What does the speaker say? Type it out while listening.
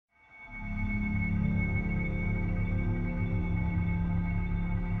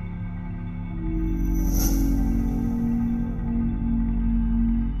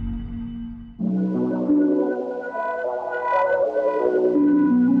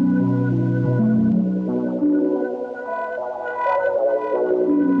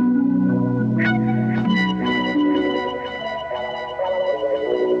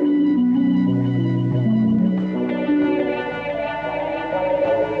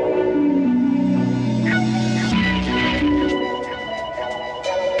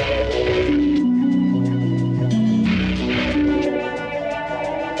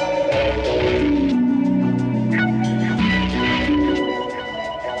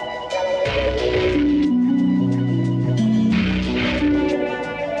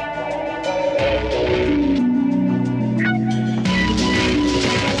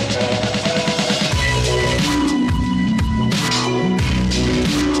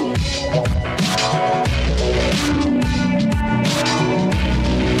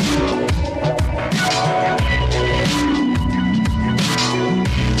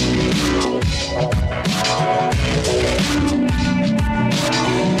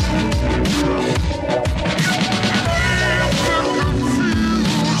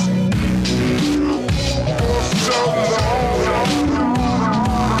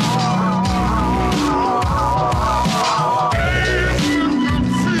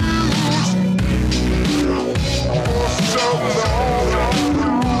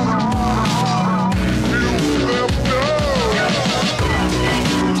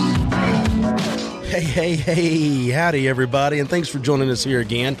Hey, howdy everybody, and thanks for joining us here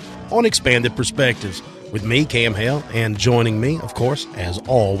again on Expanded Perspectives with me, Cam Hale, and joining me, of course, as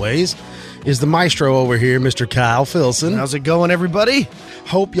always, is the maestro over here, Mr. Kyle Filson. How's it going, everybody?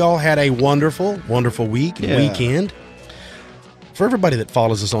 Hope y'all had a wonderful, wonderful week and weekend. For everybody that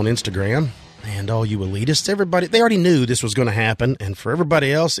follows us on Instagram and all you elitists, everybody, they already knew this was going to happen, and for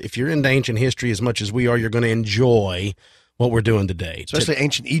everybody else, if you're into ancient history as much as we are, you're going to enjoy what we're doing today. Especially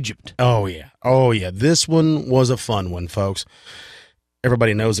ancient Egypt. Oh, yeah. Oh, yeah. This one was a fun one, folks.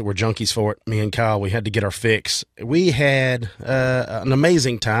 Everybody knows that we're junkies for it. Me and Kyle, we had to get our fix. We had an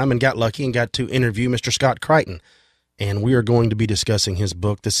amazing time and got lucky and got to interview Mr. Scott Creighton. And we are going to be discussing his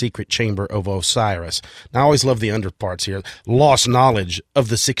book, The Secret Chamber of Osiris. Now, I always love the underparts here. Lost knowledge of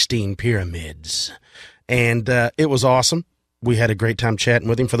the 16 pyramids. And it was awesome. We had a great time chatting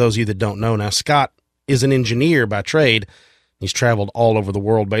with him. For those of you that don't know, now, Scott is an engineer by trade. He's traveled all over the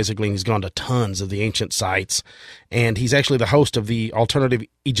world, basically, and he's gone to tons of the ancient sites. And he's actually the host of the Alternative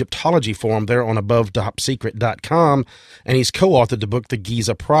Egyptology forum there on abovetopsecret.com, and he's co-authored the book, The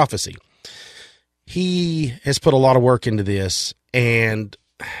Giza Prophecy. He has put a lot of work into this, and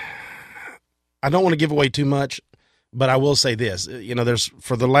I don't want to give away too much, but I will say this. You know, there's,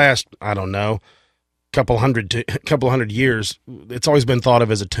 for the last, I don't know, couple hundred years, it's always been thought of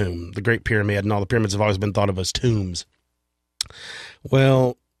as a tomb. The Great Pyramid and all the pyramids have always been thought of as tombs.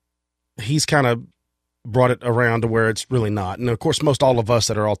 Well, he's kind of brought it around to where it's really not. And, of course, most all of us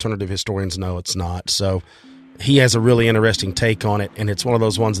that are alternative historians know it's not. So he has a really interesting take on it, and it's one of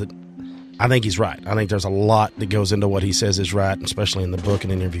those ones that I think he's right. I think there's a lot that goes into what he says is right, especially in the book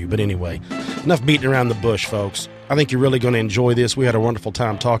and interview. But anyway, enough beating around the bush, folks. I think you're really going to enjoy this. We had a wonderful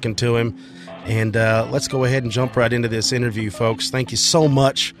time talking to him. And let's go ahead and jump right into this interview, folks. Thank you so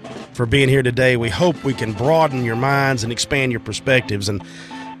much for being here today. We hope we can broaden your minds and expand your perspectives. And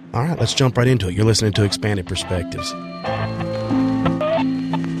all right, let's jump right into it. You're listening to Expanded Perspectives.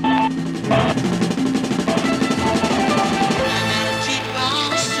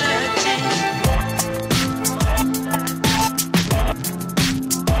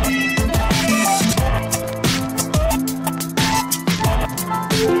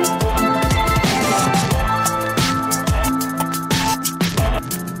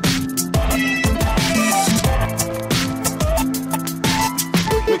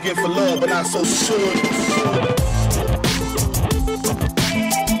 For love, but not so soon.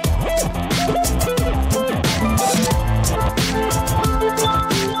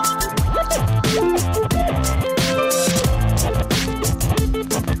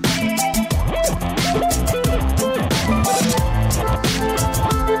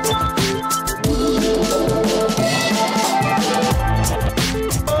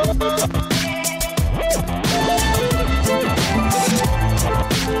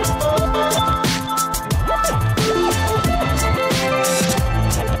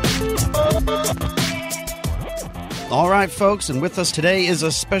 All right, folks, and with us today is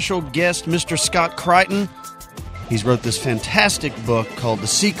a special guest, Mr. Scott Creighton. He's wrote this fantastic book called The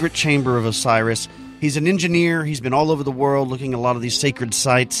Secret Chamber of Osiris. He's an engineer. He's been all over the world looking at a lot of these sacred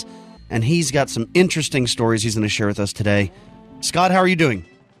sites, and he's got some interesting stories he's going to share with us today. Scott, how are you doing?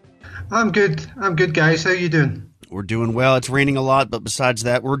 I'm good. I'm good, guys. How are you doing? We're doing well. It's raining a lot, but besides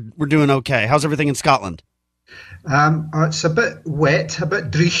that, we're doing okay. How's everything in Scotland? It's a bit wet, a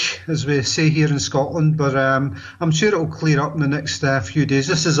bit dreich, as we say here in Scotland, but I'm sure it'll clear up in the next few days.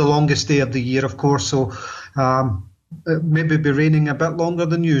 This is the longest day of the year, of course, so it maybe be raining a bit longer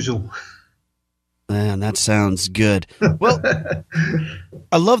than usual. Man, that sounds good. Well,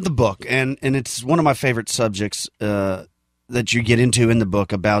 I love the book, and it's one of my favorite subjects that you get into in the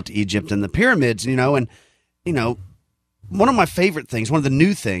book about Egypt and the pyramids, and one of my favorite things, one of the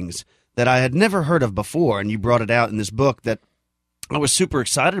new things that I had never heard of before, and you brought it out in this book that I was super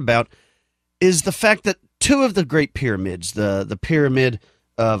excited about, is the fact that two of the great pyramids, the pyramid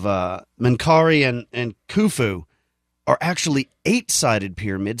of Menkaure and Khufu, are actually 8-sided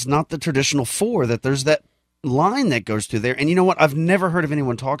pyramids, not the traditional 4, that there's that line that goes through there. And you know what? I've never heard of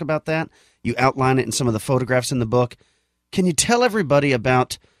anyone talk about that. You outline it in some of the photographs in the book. Can you tell everybody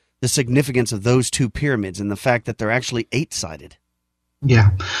about the significance of those two pyramids and the fact that they're actually 8-sided?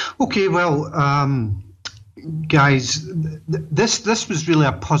 Yeah. Okay, well, guys, this was really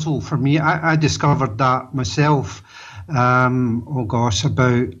a puzzle for me. I discovered that myself, about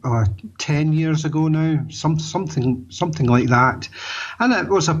 10 years ago now, something like that. And it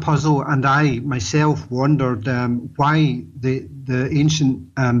was a puzzle, and I myself wondered why the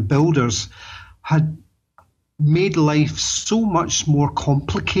ancient builders had made life so much more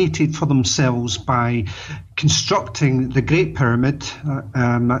complicated for themselves by constructing the Great Pyramid,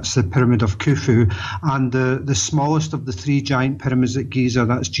 that's the Pyramid of Khufu, and the smallest of the three giant pyramids at Giza,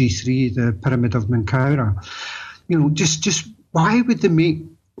 that's G3, the Pyramid of Menkaura. You know, just why would they make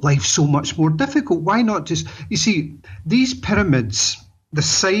life so much more difficult? Why not just, you see, these pyramids, the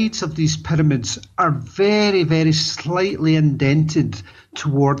sides of these pyramids are very, very slightly indented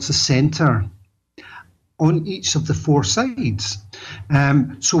towards the centre on each of the four sides.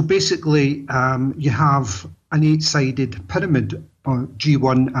 So basically, you have an 8-sided pyramid,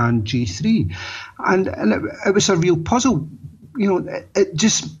 G1 and G3. And it was a real puzzle. You know, it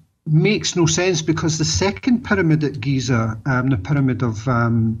just makes no sense, because the second pyramid at Giza, the Pyramid of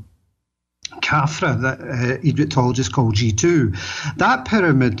Khafra, that Egyptologists call G2, that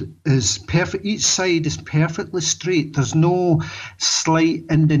pyramid is perfect. Each side is perfectly straight. There's no slight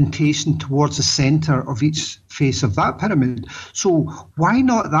indentation towards the centre of each face of that pyramid. So why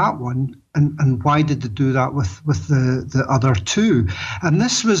not that one? And why did they do that with the other two? And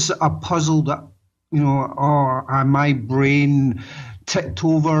this was a puzzle that, you know, my brain ticked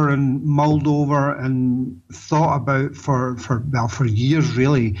over and mulled over and thought about for years,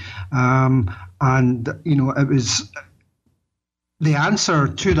 really. And, you know, it was the answer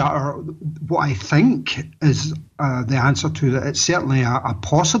to that, or what I think is the answer to that, it's certainly a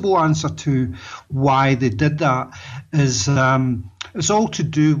possible answer to why they did that, is it's all to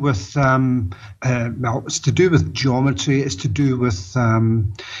do with, it's to do with geometry, it's to do with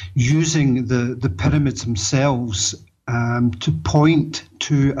using the pyramids themselves to point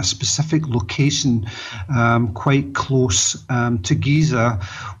to a specific location quite close to Giza,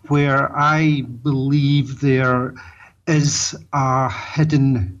 where I believe there is a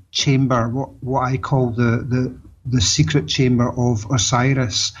hidden chamber, what I call the Secret Chamber of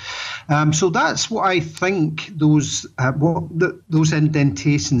Osiris. So that's what I think those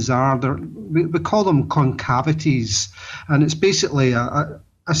indentations are. We call them concavities, and it's basically a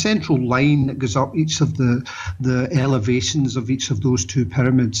central line that goes up each of the elevations of each of those two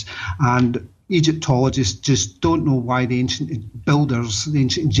pyramids. And Egyptologists just don't know why the ancient builders, the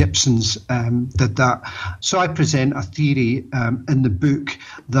ancient Egyptians, did that. So I present a theory in the book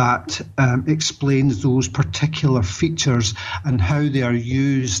that explains those particular features and how they are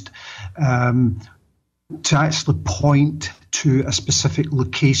used to actually point to a specific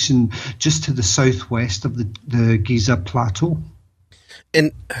location just to the southwest of the Giza Plateau.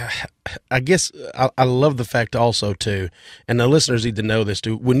 And I guess I love the fact also, too, and the listeners need to know this,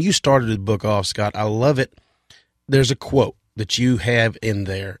 too. When you started the book off, Scott, I love it. There's a quote that you have in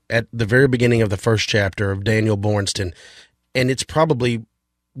there at the very beginning of the first chapter of Daniel Bornstein, and it's probably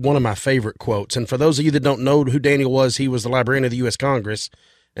one of my favorite quotes. And for those of you that don't know who Daniel was, he was the librarian of the U.S. Congress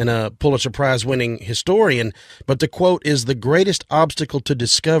and a Pulitzer Prize-winning historian. But the quote is, "The greatest obstacle to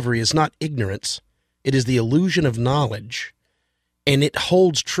discovery is not ignorance. It is the illusion of knowledge." And it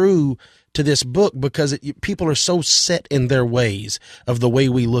holds true to this book because people are so set in their ways of the way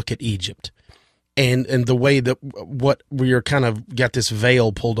we look at Egypt and the way that what we are kind of got this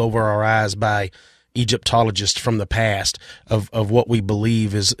veil pulled over our eyes by Egyptologists from the past of what we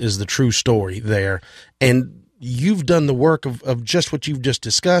believe is the true story there. And you've done the work of just what you've just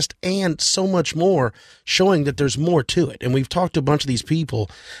discussed and so much more, showing that there's more to it. And we've talked to a bunch of these people.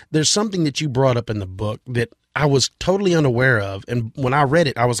 There's something that you brought up in the book that I was totally unaware of. And when I read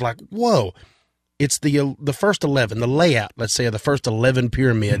it, I was like, whoa, it's the first 11, the layout, let's say, of the first 11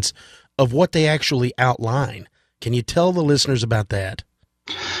 pyramids of what they actually outline. Can you tell the listeners about that?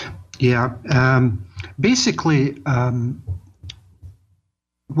 Yeah. Basically,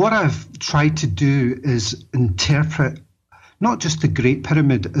 what I've tried to do is interpret not just the Great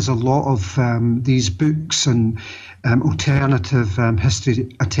Pyramid, as a lot of these books and alternative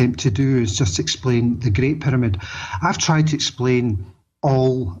history attempt to do, is just explain the Great Pyramid. I've tried to explain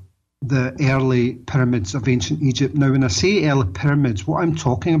all the early pyramids of ancient Egypt. Now, when I say early pyramids, what I'm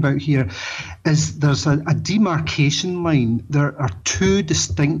talking about here is there's a demarcation line. There are two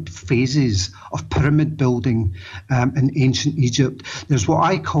distinct phases of pyramid building in ancient Egypt. There's what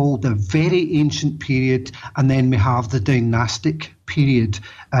I call the very ancient period, and then we have the dynastic period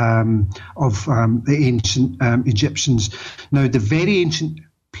of the ancient Egyptians. Now, the very ancient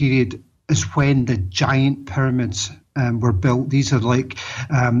period is when the giant pyramids were built. These are like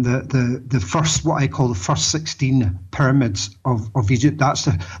the first, what I call the first 16 pyramids of Egypt. That's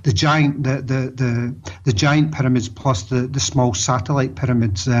the giant the giant pyramids plus the small satellite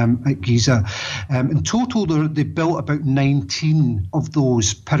pyramids at Giza. In total, they built about 19 of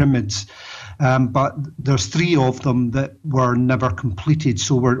those pyramids. but there's 3 of them that were never completed,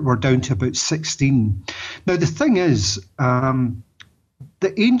 so we're down to about 16. Now, the thing is,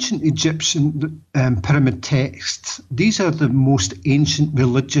 the ancient Egyptian pyramid texts, these are the most ancient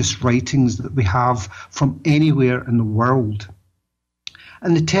religious writings that we have from anywhere in the world.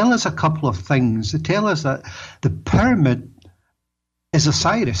 And they tell us a couple of things. They tell us that the pyramid is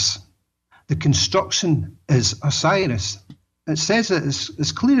Osiris. The construction is Osiris. It says it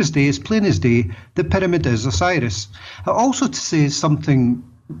as clear as day, as plain as day, the pyramid is Osiris. It also says something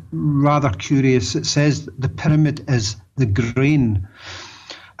rather curious. It says the pyramid is the grain.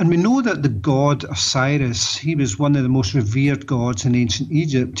 And we know that the god Osiris, he was one of the most revered gods in ancient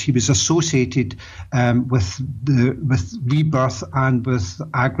Egypt. He was associated with rebirth and with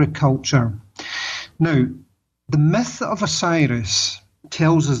agriculture. Now, the myth of Osiris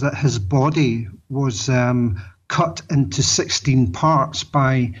tells us that his body was cut into 16 parts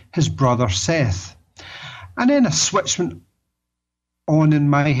by his brother Seth. And then a switch went on in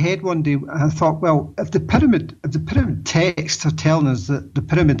my head one day. I thought, well, if the pyramid texts are telling us that the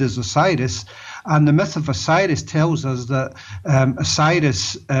pyramid is Osiris, and the myth of Osiris tells us that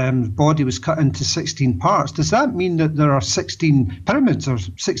Osiris' body was cut into 16 parts, does that mean that there are 16 pyramids or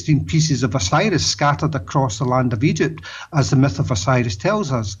 16 pieces of Osiris scattered across the land of Egypt, as the myth of Osiris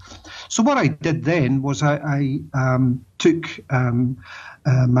tells us? So what I did then was I took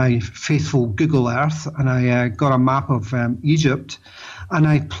my faithful Google Earth, and I got a map of Egypt, and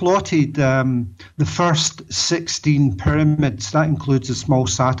I plotted the first 16 pyramids. That includes the small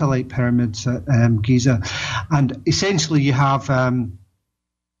satellite pyramids at Giza. And essentially you have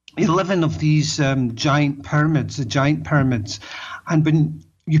 11 of these giant pyramids, the giant pyramids. And when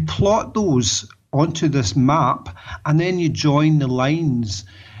you plot those onto this map and then you join the lines,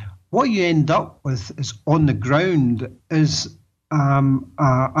 what you end up with is on the ground is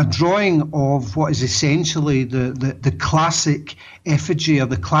a drawing of what is essentially the classic effigy or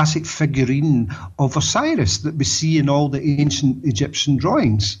the classic figurine of Osiris that we see in all the ancient Egyptian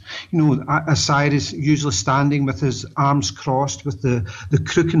drawings. You know, Osiris usually standing with his arms crossed, with the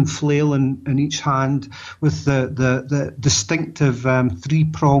crook and flail in each hand, with the distinctive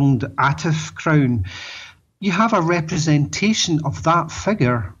 3-pronged Atif crown. You have a representation of that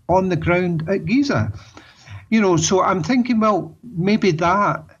figure on the ground at Giza. You know, so I'm thinking, well, maybe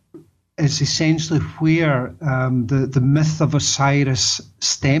that is essentially where the myth of Osiris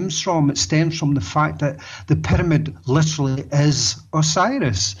stems from. It stems from the fact that the pyramid literally is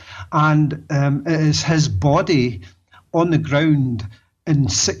Osiris, and it is his body on the ground in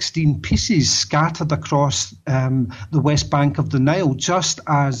 16 pieces scattered across the west bank of the Nile, just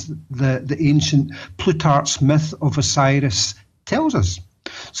as the ancient Plutarch's myth of Osiris tells us.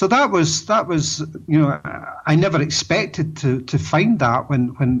 So that was you know, I never expected to find that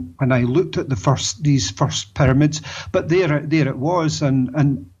when I looked at these first pyramids, but there it was,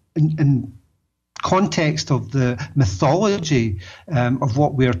 and in context of the mythology of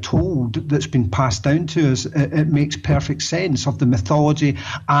what we're told that's been passed down to us, it makes perfect sense of the mythology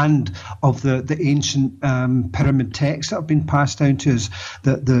and of the ancient pyramid texts that have been passed down to us,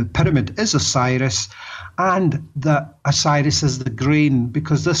 that the pyramid is Osiris and that Osiris is the grain,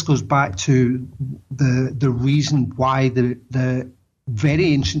 because this goes back to the reason why the very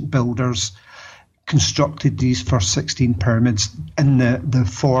ancient builders constructed these first 16 pyramids in the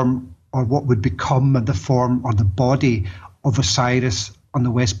form, or what would become the form or the body of Osiris on the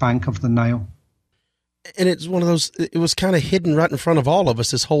west bank of the Nile. And it's one of those, it was kind of hidden right in front of all of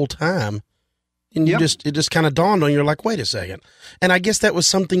us this whole time. And it just kind of dawned on you, you're like, wait a second. And I guess that was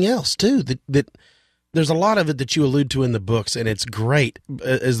something else too, that there's a lot of it that you allude to in the books, and it's great,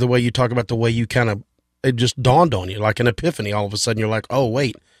 is the way you talk about the way you kind of, it just dawned on you, like an epiphany. All of a sudden you're like, oh,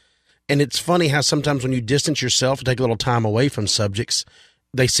 wait. And it's funny how sometimes when you distance yourself and take a little time away from subjects,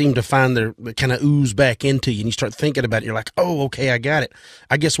 they seem to find their kind of ooze back into you, and you start thinking about it. You're like, oh, okay, I got it.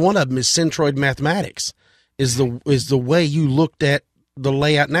 I guess one of them is centroid mathematics, is the way you looked at the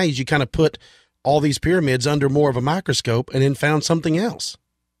layout now, is you kind of put all these pyramids under more of a microscope and then found something else.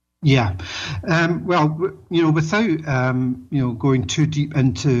 Yeah. Well, you know, without, you know, going too deep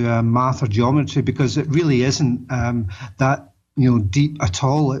into math or geometry, because it really isn't that, you know, deep at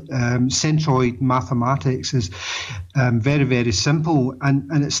all. Centroid mathematics is very, very simple.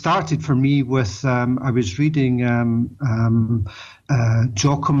 And it started for me with, I was reading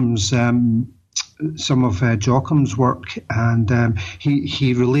Joachim's, some of Joachim's work, and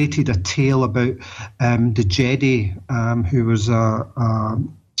he related a tale about the Jedi, who was a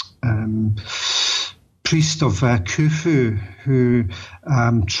priest of Khufu who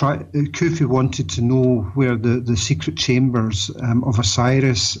Khufu wanted to know where the secret chambers of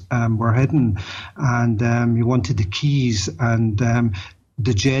Osiris were hidden, and he wanted the keys, and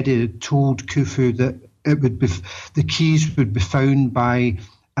the Jedi told Khufu that the keys would be found by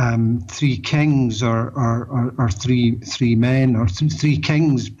three kings or three men or three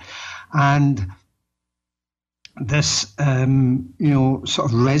kings, and this, sort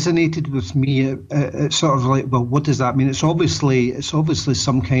of resonated with me. It's sort of like, well, what does that mean? It's obviously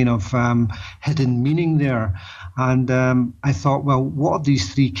some kind of hidden meaning there. And I thought, well, what of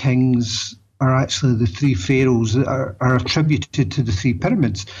these three kings are actually the three pharaohs that are attributed to the three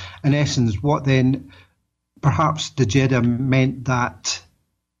pyramids? In essence, what then? Perhaps the Jedi meant that,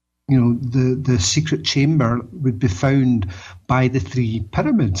 the secret chamber would be found by the three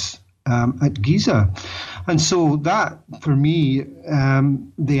pyramids at Giza. And so that, for me,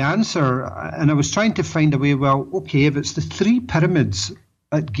 the answer, and I was trying to find a way, well, okay, if it's the three pyramids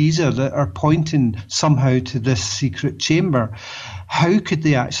at Giza that are pointing somehow to this secret chamber, how could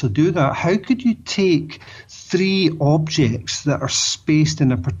they actually do that? How could you take three objects that are spaced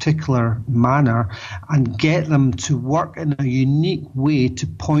in a particular manner and get them to work in a unique way to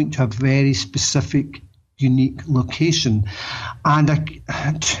point to a very specific unique location? And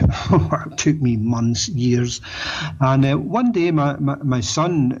it took me months, years. And one day my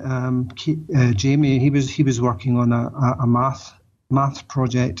son Jamie, he was working on a math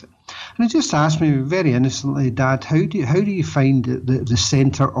project, and he just asked me very innocently, Dad, how do you find the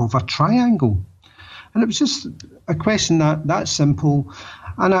center of a triangle? And it was just a question that simple.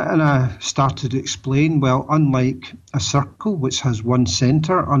 And I started to explain, well, unlike a circle, which has one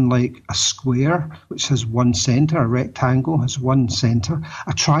center, unlike a square, which has one center, a rectangle has one center,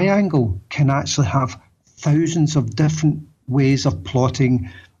 a triangle can actually have thousands of different ways of plotting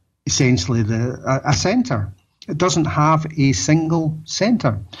essentially a center. It doesn't have a single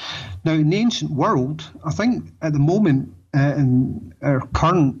center. Now, in the ancient world, I think at the moment, in our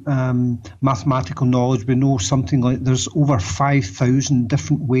current mathematical knowledge, we know something like there's over 5,000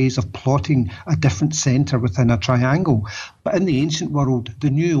 different ways of plotting a different centre within a triangle. But in the ancient world, they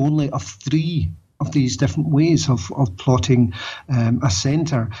knew only of 3 of these different ways of plotting a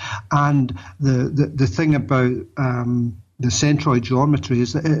centre. And the thing about the centroid geometry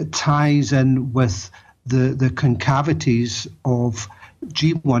is that it ties in with the concavities of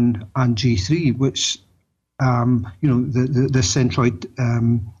G1 and G3, which the centroid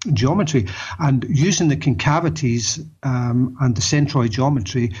geometry, and using the concavities and the centroid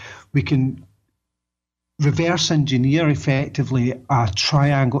geometry, we can reverse engineer effectively a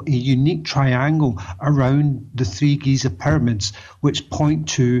triangle, a unique triangle around the 3 Giza pyramids, which point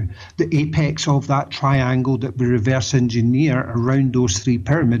to the apex of that triangle that we reverse engineer around those 3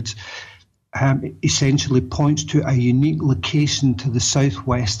 pyramids. Essentially points to a unique location to the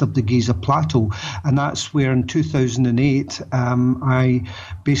southwest of the Giza Plateau. And that's where in 2008 I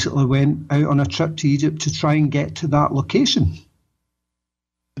basically went out on a trip to Egypt to try and get to that location.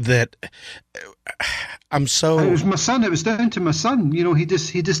 That I'm so... It was my son. It was down to my son. He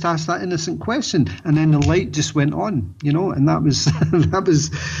just asked that innocent question, and then the light just went on. And that was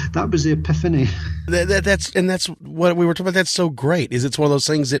that was the epiphany. That's what we were talking about. That's so great. It's one of those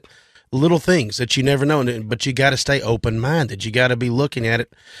things that... little things that you never know, but you got to stay open-minded. You got to be looking at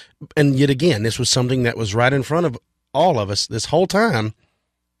it. And yet again, this was something that was right in front of all of us this whole time,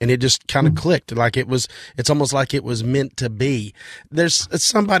 and it just kind of clicked. It's almost like it was meant to be. There's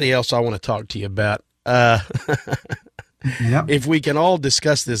somebody else I want to talk to you about. Yep. If we can all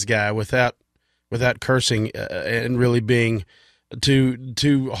discuss this guy without cursing and really being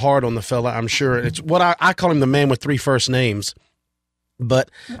too hard on the fella, I'm sure. It's what I call him the man with 3 first names.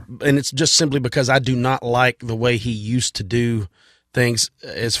 And it's just simply because I do not like the way he used to do things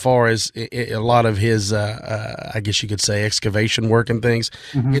as far as a lot of his, I guess you could say, excavation work and things.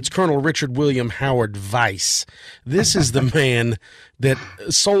 Mm-hmm. It's Colonel Richard William Howard Weiss. This is the man that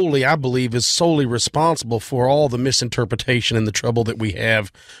I believe, is solely responsible for all the misinterpretation and the trouble that we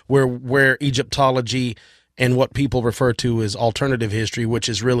have where Egyptology and what people refer to as alternative history, which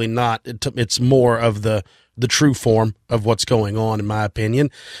is really not, it's more of the true form of what's going on, in my opinion.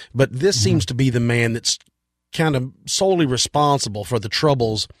 But this seems to be the man that's kind of solely responsible for the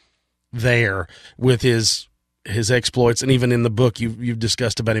troubles there with his exploits. And even in the book, you've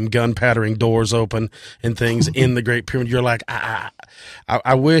discussed about him gunpowdering doors open and things in the Great Pyramid. You're like,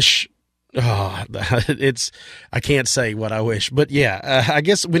 I wish... Oh, I can't say what I wish, but yeah, I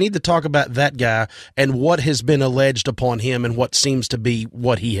guess we need to talk about that guy and what has been alleged upon him and what seems to be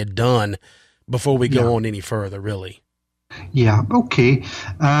what he had done before we go on any further, really. Yeah, okay.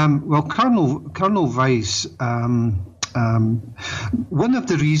 Well, Colonel Weiss, one of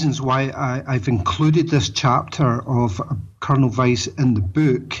the reasons why I've included this chapter of Colonel Weiss in the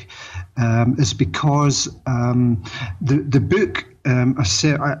book is because the book,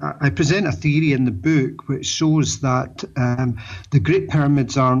 I present a theory in the book which shows that the Great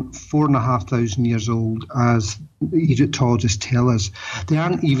Pyramids aren't 4,500 years old, as Egyptologists tell us. They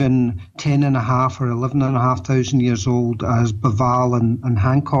aren't even 10,500 or 11,500 years old, as Baval and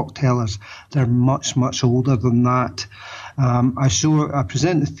Hancock tell us. They're much, much older than that. I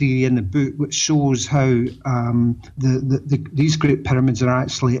present the theory in the book which shows how these Great Pyramids are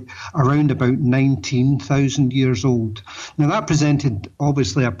actually around about 19,000 years old. Now that presented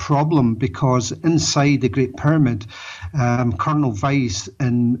obviously a problem, because inside the Great Pyramid, Colonel Weiss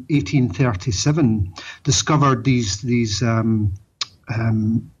in 1837 discovered these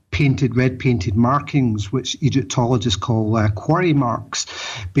red painted markings, which Egyptologists call quarry marks.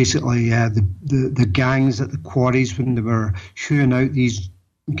 Basically, the gangs at the quarries, when they were hewing out these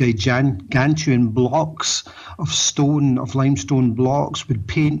gargantuan blocks of limestone blocks, would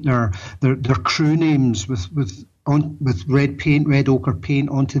paint their crew names with red paint, red ochre paint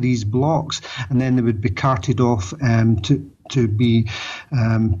onto these blocks, and then they would be carted off to be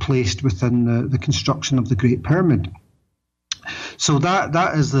placed within the construction of the Great Pyramid. So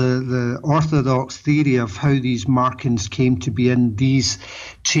that is the orthodox theory of how these markings came to be in these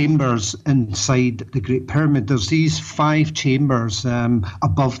chambers inside the Great Pyramid. There's these 5 chambers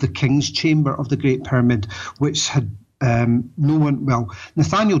above the King's Chamber of the Great Pyramid, which had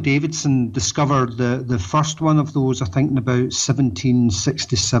Nathaniel Davidson discovered the first one of those, I think, in about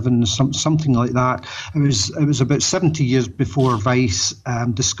 1767, something like that. It was about 70 years before Weiss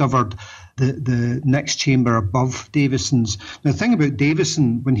discovered the next chamber above Davison's. Now, the thing about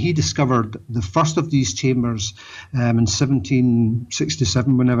Davison, when he discovered the first of these chambers in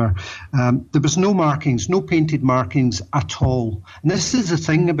 1767, whenever, there was no markings, no painted markings at all. And this is the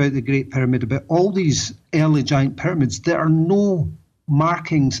thing about the Great Pyramid, about all these early giant pyramids. There are no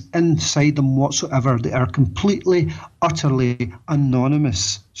markings inside them whatsoever. They are completely, utterly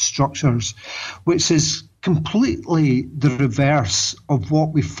anonymous structures, which is completely the reverse of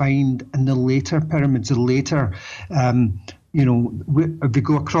what we find in the later pyramids. The later, if we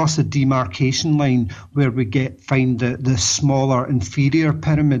go across the demarcation line where we find the smaller, inferior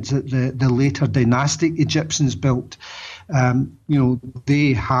pyramids that the later dynastic Egyptians built,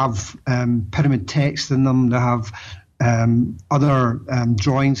 they have pyramid text in them. They have other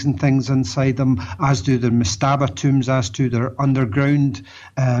drawings and things inside them, as do their mastaba tombs, as do their underground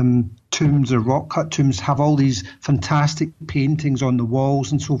tombs or rock-cut tombs, have all these fantastic paintings on the walls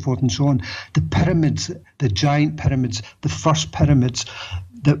and so forth and so on. The pyramids, the giant pyramids, the first pyramids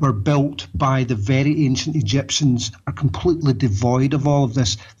that were built by the very ancient Egyptians, are completely devoid of all of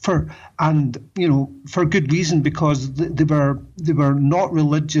this, for good reason, because they were not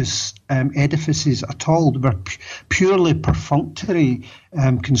religious edifices at all. They were purely perfunctory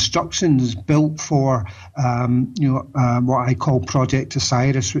constructions built for what I call Project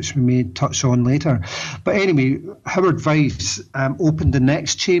Osiris, which we may touch on later. But anyway, Howard Weiss opened the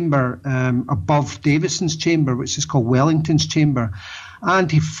next chamber above Davison's chamber, which is called Wellington's chamber.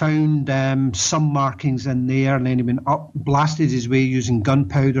 And he found some markings in there, and then he went up, blasted his way using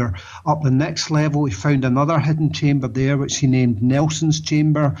gunpowder up the next level. He found another hidden chamber there, which he named Nelson's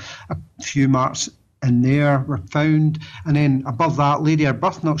chamber. A few marks in there were found. And then above that, Lady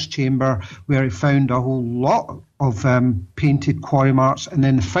Arbuthnot's chamber, where he found a whole lot of painted quarry marks. And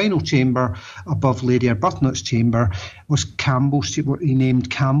then the final chamber above Lady Arbuthnot's chamber was Campbell's, what he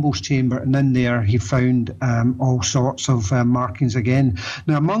named Campbell's chamber. And in there he found all sorts of markings again.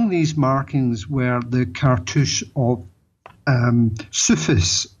 Now, among these markings were the cartouche of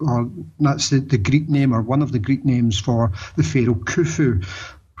Sufis, or that's the Greek name, or one of the Greek names for the pharaoh Khufu,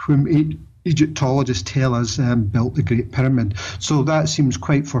 whom Egyptologists tell us built the Great Pyramid. So that seems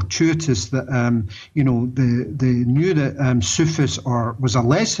quite fortuitous that they knew that Sufis, or was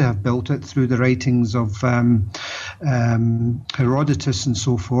alleged to have built it through the writings of Herodotus and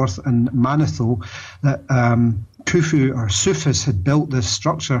so forth, and Manetho, that Khufu or Sufis had built this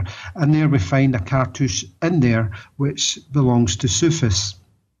structure, and there we find a cartouche in there which belongs to Sufis.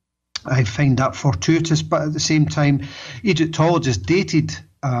 I find that fortuitous, but at the same time, Egyptologists dated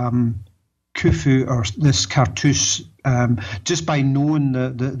Khufu, or this cartouche, just by knowing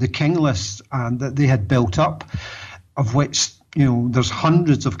the king list that they had built up, of which there's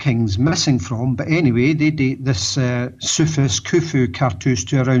hundreds of kings missing from. But anyway, they date this Sufis Khufu cartouche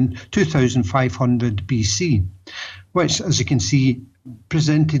to around 2500 BC, which, as you can see,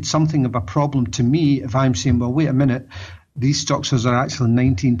 presented something of a problem to me if I'm saying, well, wait a minute, these structures are actually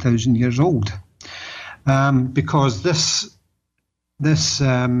 19,000 years old, because this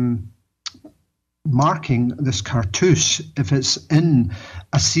marking, this cartouche, if it's in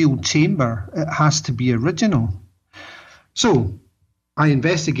a sealed chamber, it has to be original. So I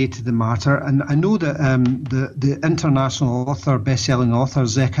investigated the matter, and I know that the international author, best-selling author,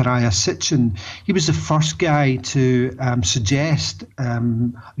 Zecharia Sitchin, he was the first guy to suggest,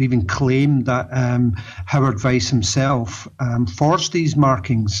 or even claim that Howard Weiss himself forged these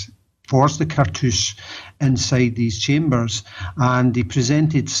markings, forged the cartouche inside these chambers, and he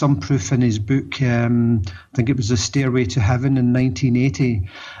presented some proof in his book, I think it was The Stairway to Heaven in 1980,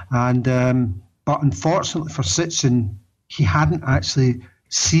 and but unfortunately for Sitchin, he hadn't actually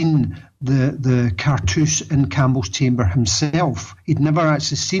seen the cartouche in Campbell's chamber himself. He'd never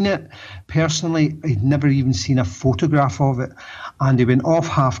actually seen it personally. He'd never even seen a photograph of it. And he went off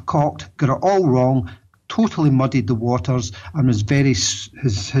half-cocked, got it all wrong, totally muddied the waters, and was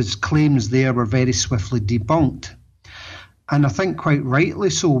his claims there were very swiftly debunked. And I think quite rightly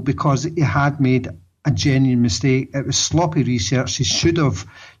so, because he had made a genuine mistake. It was sloppy research. He should have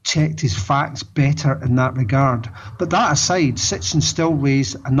checked his facts better in that regard. But that aside, Sitchin still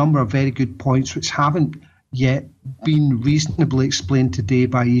raised a number of very good points which haven't yet been reasonably explained today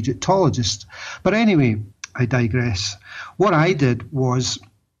by Egyptologists. But anyway, I digress. What I did was,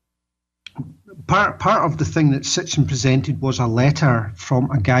 part of the thing that Sitchin presented was a letter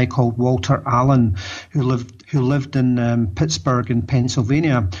from a guy called Walter Allen, who lived in Pittsburgh in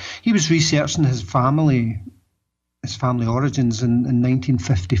Pennsylvania. He was researching his family origins in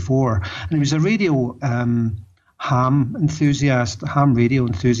 1954, and he was a radio ham radio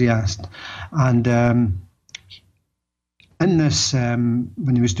enthusiast, and in this,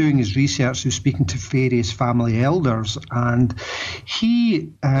 when he was doing his research, he was speaking to various family elders, and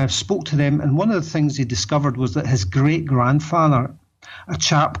he spoke to them, and one of the things he discovered was that his great-grandfather, a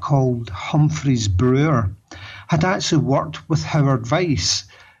chap called Humphreys Brewer, had actually worked with Howard Weiss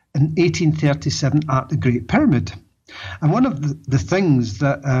in 1837 at the Great Pyramid. And one of the things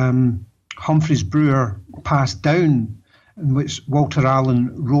that Humphreys Brewer passed down, in which Walter Allen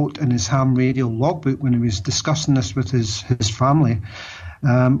wrote in his ham radio logbook when he was discussing this with his family,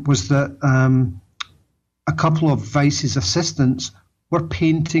 was that a couple of Weiss's assistants were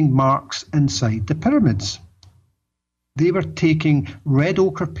painting marks inside the pyramids. They were taking red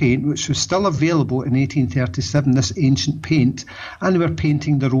ochre paint, which was still available in 1837, this ancient paint, and they were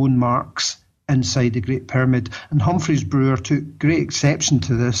painting their own marks inside the Great Pyramid. And Humphreys Brewer took great exception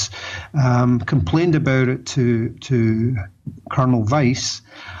to this, complained about it to Colonel Weiss,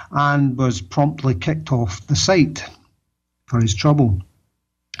 and was promptly kicked off the site for his trouble.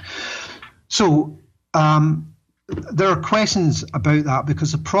 So there are questions about that,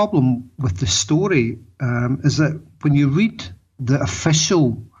 because the problem with the story is that when you read the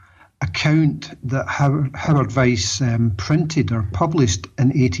official account that Howard Weiss printed or published in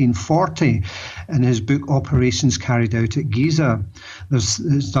 1840 in his book Operations Carried Out at Giza,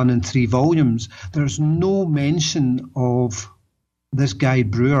 it's done in 3 volumes, there's no mention of this guy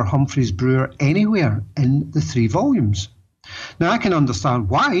Brewer, Humphreys Brewer, anywhere in the 3 volumes. Now, I can understand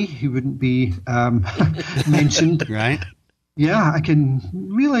why he wouldn't be mentioned. Right. Yeah, I can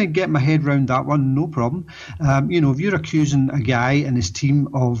really get my head around that one, no problem. If you're accusing a guy and his team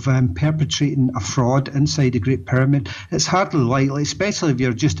of perpetrating a fraud inside the Great Pyramid, it's hardly likely, especially if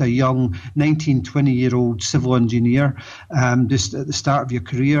you're just a young 19, 20-year-old civil engineer, just at the start of your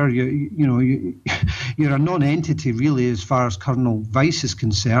career. You're a non-entity, really, as far as Colonel Weiss is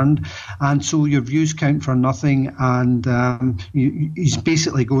concerned, and so your views count for nothing, and he's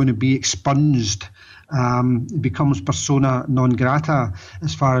basically going to be expunged. Becomes persona non grata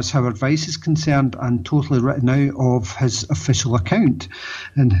as far as Howard Weiss is concerned, and totally written out of his official account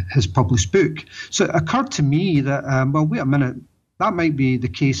in his published book. So it occurred to me that, well, wait a minute, that might be the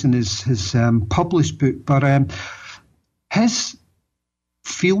case in his published book, but his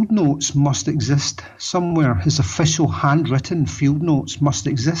field notes must exist somewhere. His official handwritten field notes must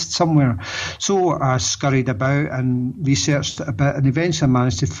exist somewhere. So I scurried about and researched it a bit, and eventually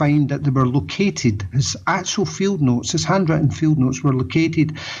managed to find that they were located, his actual field notes, his handwritten field notes were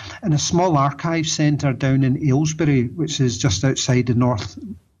located in a small archive centre down in Aylesbury, which is just outside the north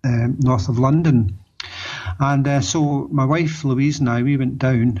of London. And so my wife Louise and I, we went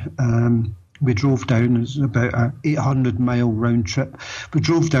down. We drove down. It was about an 800-mile round trip. We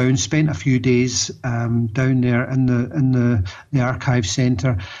drove down, spent a few days down there in the archive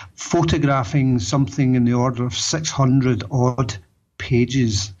centre, photographing something in the order of 600 odd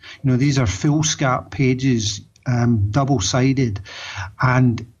pages. These are foolscap pages, double-sided,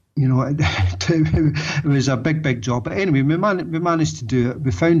 and it was a big job. But anyway, we managed to do it.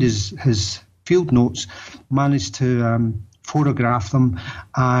 We found his field notes, managed to photograph them,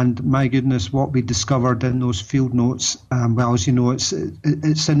 and my goodness, what we discovered in those field notes, as you know, it's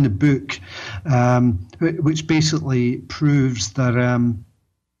in the book, which basically proves that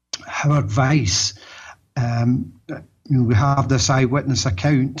Howard Weiss, we have this eyewitness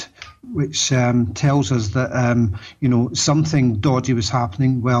account which tells us that something dodgy was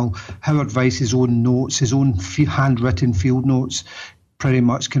happening. Well, Howard Weiss's own notes, his own handwritten field notes, pretty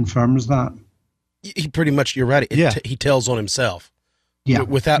much confirms that. He pretty much, you're right. He tells on himself,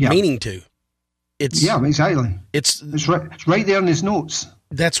 without meaning to. Exactly. It's right there in his notes.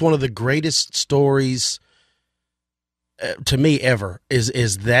 That's one of the greatest stories to me ever,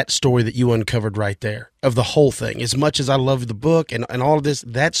 is that story that you uncovered right there, of the whole thing. As much as I love the book and all of this,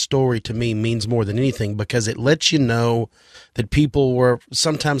 that story to me means more than anything, because it lets you know that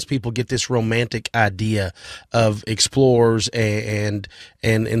sometimes people get this romantic idea of explorers and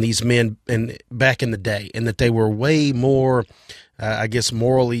these men back in the day, and that they were way more, I guess,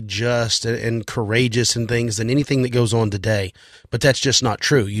 morally just and courageous and things than anything that goes on today. But that's just not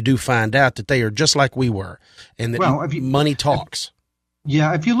true. You do find out that they are just like we were, and that money talks.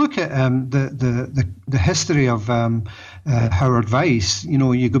 If you look at the history of Howard Weiss,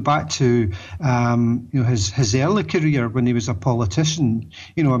 you go back to his early career when he was a politician.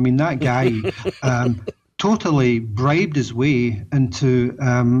 That guy totally bribed his way into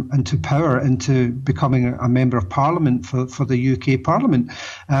power, into becoming a member of Parliament for the UK Parliament.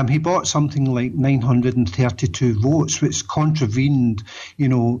 He bought something like 932 votes, which contravened,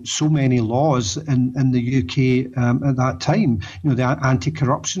 so many laws in the UK at that time. The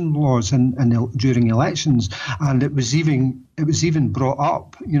anti-corruption laws during elections, and it was even brought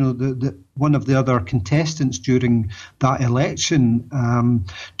up. One of the other contestants during that election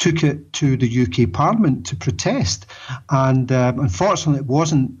took it to the UK Parliament to protest, and unfortunately, it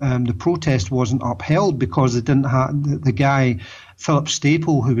wasn't. The protest wasn't upheld because they didn't have the guy, Philip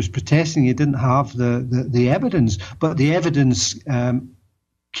Staple, who was protesting. He didn't have the evidence, but the evidence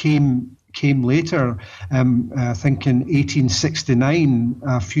came later. I think in 1869,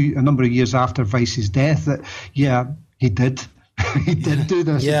 a number of years after Weiss's death, that he did. He did do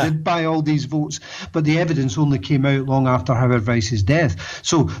this. He did buy all these votes, but the evidence only came out long after Howard Weiss's death.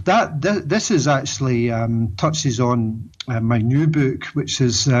 So this is actually touches on my new book, which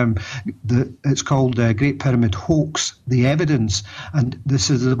is it's called Great Pyramid Hoax: The Evidence, and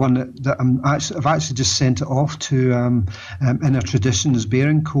this is the one that I've actually just sent it off to Inner Traditions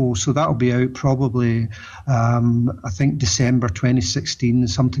Bearing Co. So that'll be out probably I think December 2016,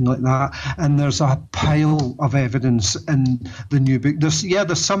 something like that. And there's a pile of evidence in the new book. There's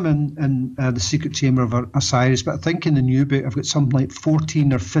some in the Secret Chamber of Osiris, but I think in the new book I've got something like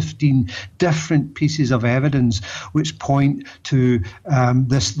 14 or 15 different pieces of evidence which point to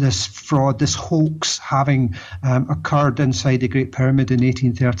this fraud, this hoax having occurred inside the Great Pyramid in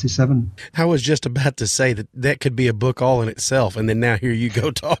 1837. I was just about to say that could be a book all in itself, and then now here you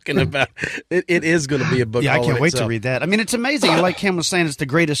go talking about it. It is going to be a book. Yeah, all I can't in wait itself. to read that. I mean, it's amazing. Like Cam was saying, it's the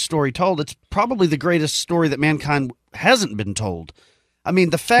greatest story told. It's probably the greatest story that mankind hasn't been told. I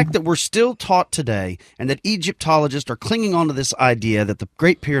mean, the fact that we're still taught today, and that Egyptologists are clinging on to this idea that the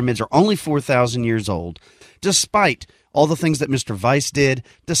Great Pyramids are only 4,000 years old, despite all the things that Mr. Weiss did,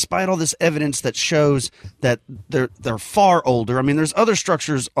 despite all this evidence that shows that they're far older. I mean, there's other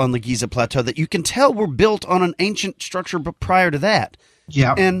structures on the Giza Plateau that you can tell were built on an ancient structure but prior to that.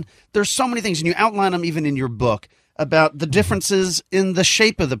 Yeah. And there's so many things, and you outline them even in your book, about the differences in the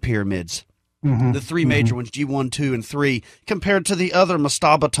shape of the pyramids. Mm-hmm. The three major ones, G1, 2, and 3, compared to the other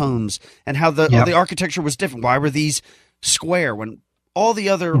mastaba tombs, and how the architecture was different. Why were these square when all the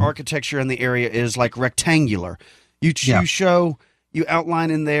other architecture in the area is like rectangular? You outline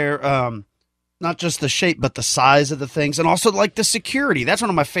in there not just the shape, but the size of the things, and also like the security. That's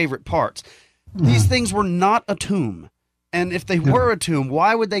one of my favorite parts. These things were not a tomb. And if they were a tomb,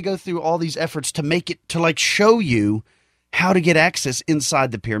 why would they go through all these efforts to make it, to like show you how to get access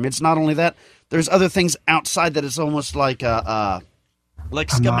inside the pyramids? Not only that, there's other things outside that is almost like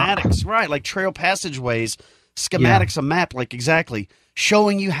schematics, right? Like trail passageways, schematics, a map, like exactly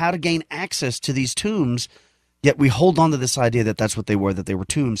showing you how to gain access to these tombs. Yet we hold on to this idea that that's what they were, that they were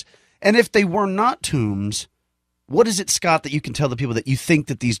tombs. And if they were not tombs, what is it, Scott, that you can tell the people that you think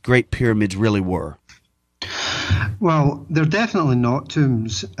that these great pyramids really were? Well, they're definitely not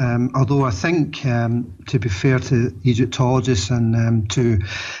tombs, although I think, to be fair to Egyptologists and to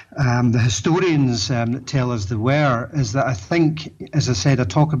the historians that tell us they were, is that I think, as I said, I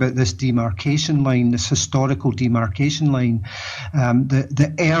talk about this demarcation line, this historical demarcation line.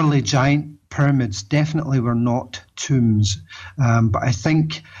 The early giant pyramids definitely were not tombs, but I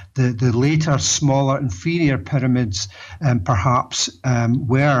think the later, smaller, inferior pyramids perhaps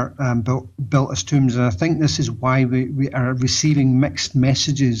were built as tombs, and I think this is why we are receiving mixed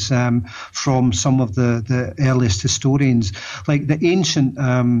messages from some of the earliest historians. Like the ancient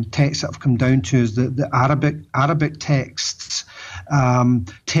texts that have come down to us, the Arabic texts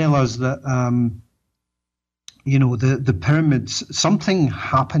tell us that the pyramids, something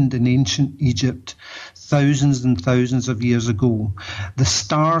happened in ancient Egypt thousands and thousands of years ago. The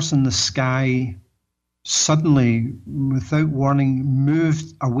stars in the sky suddenly, without warning,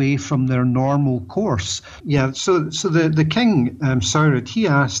 moved away from their normal course. Yeah, so the king, Saurid, he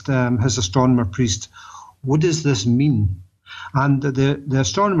asked his astronomer priest, what does this mean? And the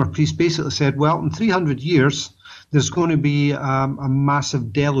astronomer priest basically said, well, in 300 years, there's going to be a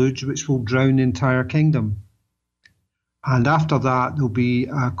massive deluge which will drown the entire kingdom. And after that, there'll be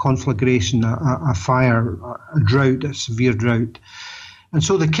a conflagration, a fire, a drought, a severe drought. And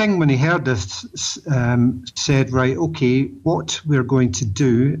so the king, when he heard this, said, right, okay, what we're going to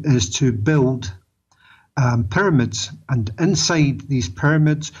do is to build pyramids. And inside these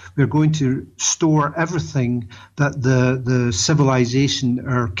pyramids, we're going to store everything that the civilization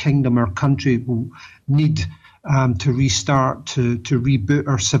or kingdom or country will need to restart, to reboot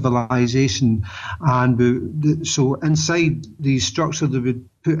our civilization. And so inside these structures, they would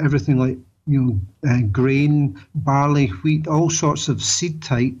put everything like grain, barley, wheat, all sorts of seed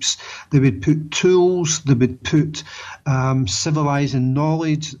types. They would put tools, they would put civilizing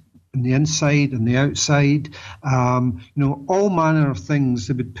knowledge on the inside and the outside, all manner of things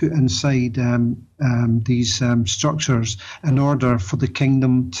they would put inside these structures in order for the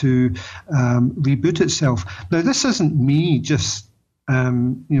kingdom to reboot itself. Now, this isn't me just,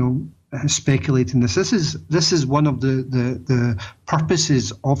 speculating this. This is one of the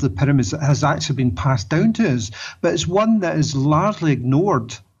purposes of the pyramids that has actually been passed down to us, but it's one that is largely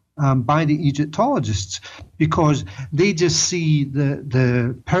ignored by the Egyptologists, because they just see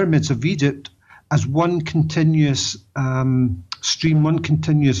the pyramids of Egypt as one continuous stream, one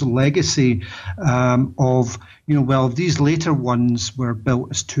continuous legacy of, if these later ones were built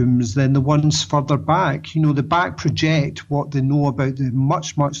as tombs, then the ones further back, the back project what they know about the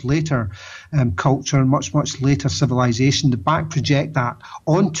much, much later culture, much, much later civilization. The back project that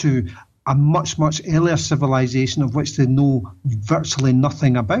onto a much, much earlier civilization of which they know virtually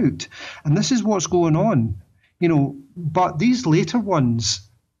nothing about. And this is what's going on, but these later ones,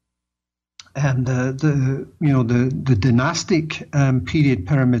 and the dynastic period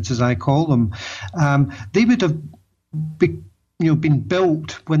pyramids, as I call them, they would have been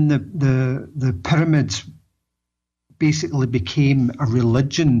built when the pyramids basically became a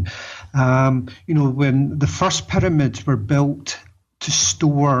religion. When the first pyramids were built to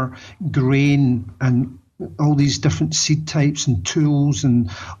store grain and all these different seed types and tools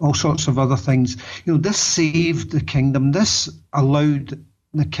and all sorts of other things, this saved the kingdom. This allowed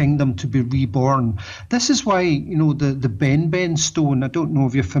the kingdom to be reborn. This is why, the Ben stone, I don't know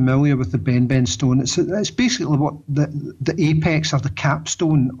if you're familiar with the Ben stone, it's basically what the apex or the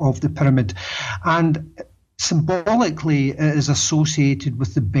capstone of the pyramid. And symbolically, it is associated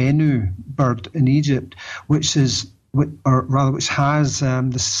with the Bennu bird in Egypt, which has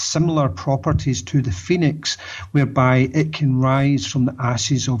the similar properties to the phoenix, whereby it can rise from the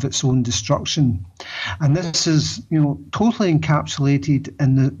ashes of its own destruction. And this is, totally encapsulated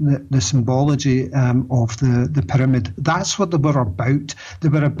in the symbology of the pyramid. That's what they were about. They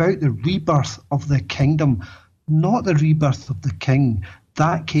were about the rebirth of the kingdom, not the rebirth of the king.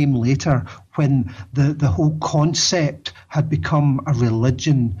 That came later, when the whole concept had become a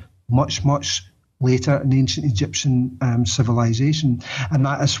religion, much, much later in ancient Egyptian civilization. And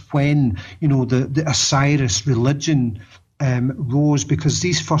that is when, the Osiris religion rose, because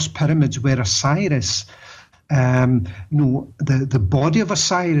these first pyramids were Osiris. The body of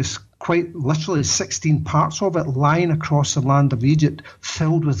Osiris, quite literally 16 parts of it lying across the land of Egypt,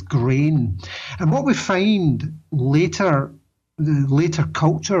 filled with grain. And what we find later, the later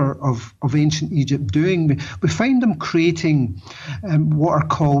culture of ancient Egypt doing, we find them creating what are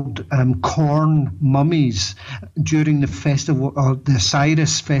called corn mummies during the festival, or the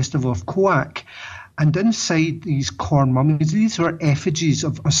Osiris festival of Coak. And inside these corn mummies, these were effigies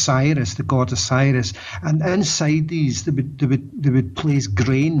of Osiris, the god Osiris. And inside these, they would place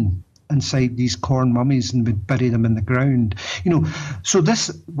grain inside these corn mummies and would bury them in the ground. So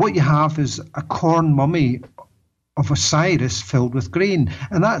what you have is a corn mummy of Osiris filled with grain,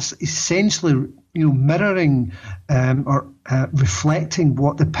 and that's essentially mirroring or reflecting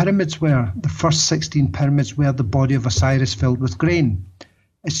what the pyramids were. The first 16 pyramids were the body of Osiris filled with grain.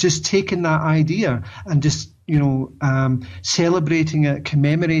 It's just taking that idea and just celebrating it,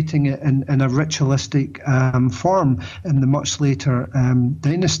 commemorating it in a ritualistic form in the much later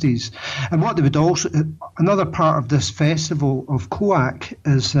dynasties. And what they would also, another part of this festival of Coaq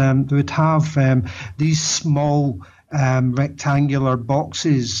is they would have these small rectangular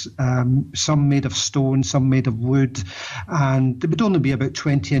boxes, some made of stone, some made of wood, and they would only be about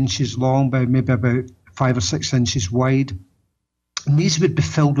 20 inches long by maybe about 5 or 6 inches wide. And these would be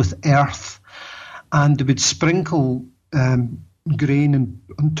filled with earth, and they would sprinkle grain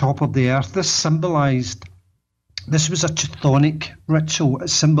on top of the earth. This was a chthonic ritual. It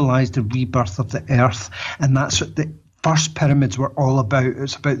symbolised the rebirth of the earth, and that's what the first pyramids were all about.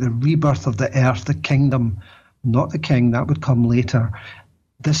 It's about the rebirth of the earth, the kingdom, not the king. That would come later.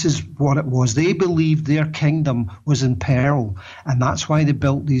 This is what it was. They believed their kingdom was in peril, and that's why they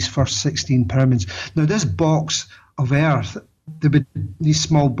built these first 16 pyramids. Now, this box of earth, these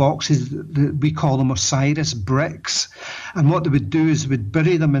small boxes, we call them Osiris bricks, and what they would do is they would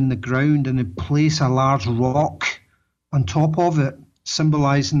bury them in the ground and they'd place a large rock on top of it,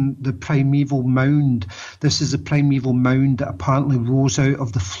 symbolising the primeval mound. This is the primeval mound that apparently rose out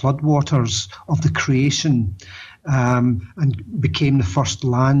of the floodwaters of the creation and became the first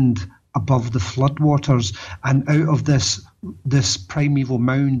land above the floodwaters. And out of this primeval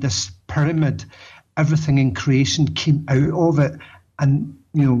mound, this pyramid, everything in creation came out of it and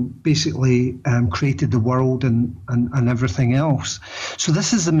basically created the world and everything else. So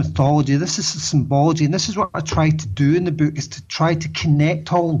this is the mythology, this is the symbology, and this is what I try to do in the book, is to try to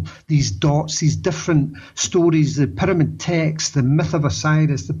connect all these dots, these different stories, the pyramid text, the myth of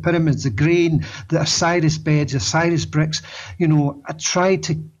Osiris, the pyramids, the grain, the Osiris beds, Osiris bricks. I try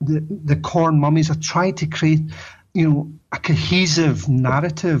to, the corn mummies, I try to create a cohesive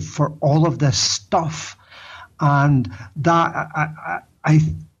narrative for all of this stuff, and that I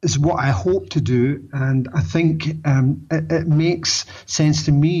is what I hope to do, and I think it makes sense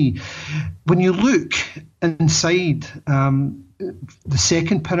to me. When you look inside the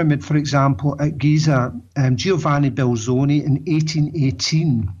second pyramid, for example, at Giza, Giovanni Belzoni in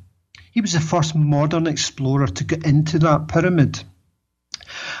 1818, he was the first modern explorer to get into that pyramid.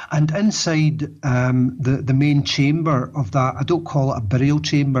 And inside the main chamber of that, I don't call it a burial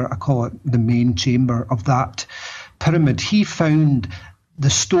chamber, I call it the main chamber of that pyramid, he found the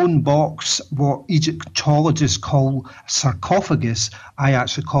stone box, what Egyptologists call sarcophagus. I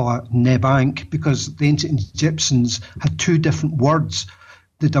actually call it nebank, because the ancient Egyptians had two different words.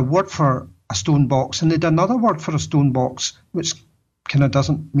 They had a word for a stone box and they had another word for a stone box, which kind of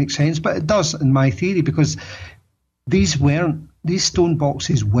doesn't make sense, but it does in my theory, because these stone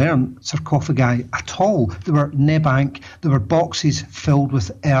boxes weren't sarcophagi at all. They were nebank. They were boxes filled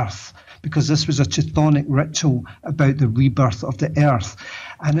with earth, because this was a chthonic ritual about the rebirth of the earth.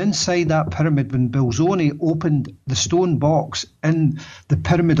 And inside that pyramid, when Belzoni opened the stone box in the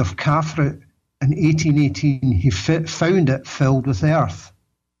pyramid of Khafre in 1818, he found it filled with earth.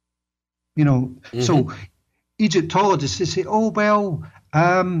 So Egyptologists, they say, oh, well,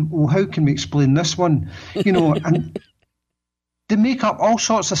 how can we explain this one? And they make up all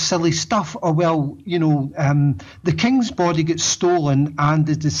sorts of silly stuff. Oh, well, the king's body gets stolen and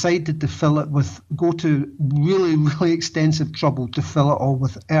they decided to go to really, really extensive trouble to fill it all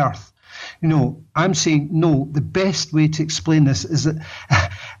with earth. I'm saying, no, the best way to explain this is that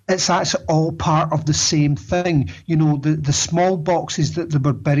it's actually all part of the same thing. The small boxes that they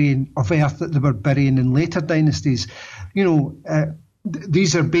were burying of earth that they were burying in later dynasties,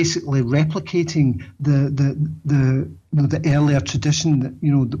 these are basically replicating the earlier tradition,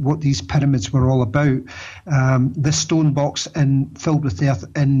 what these pyramids were all about. The stone box filled with earth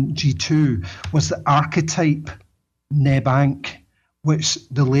in G2 was the archetype nebank, which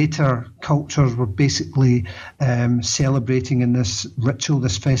the later cultures were basically celebrating in this ritual,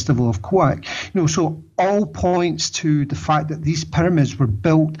 this festival of Coaq. So all points to the fact that these pyramids were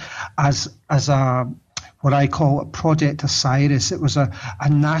built as a what I call a Project Osiris. It was a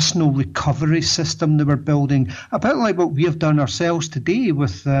national recovery system they were building, a bit like what we have done ourselves today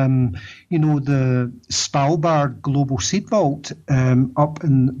with, the Svalbard Global Seed Vault up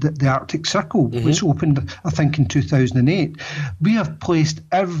in the Arctic Circle, which opened, I think, in 2008. We have placed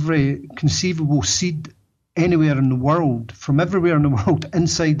every conceivable seed anywhere in the world, from everywhere in the world,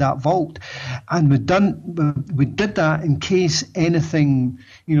 inside that vault. And we did that in case anything,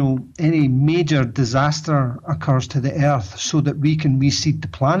 any major disaster occurs to the Earth, so that we can reseed the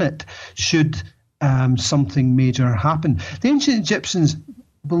planet should something major happen. The ancient Egyptians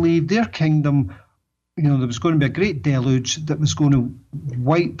believed their kingdom, there was going to be a great deluge that was going to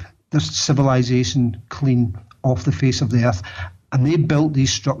wipe their civilization clean off the face of the earth. And they built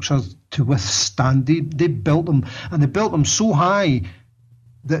these structures to withstand. They built them, and they built them so high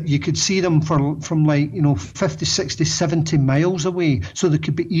that you could see them from 50, 60, 70 miles away, so they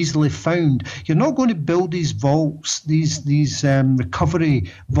could be easily found. You're not going to build these vaults, these recovery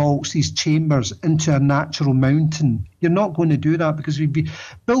vaults, these chambers into a natural mountain. You're not going to do that, because if you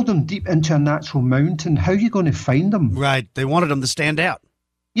build them deep into a natural mountain, how are you going to find them? Right. They wanted them to stand out.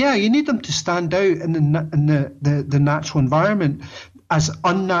 Yeah, you need them to stand out in the natural environment. As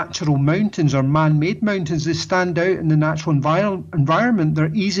unnatural mountains or man-made mountains, they stand out in the natural environment.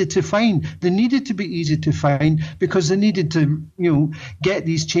 They're easy to find. They needed to be easy to find because they needed to, get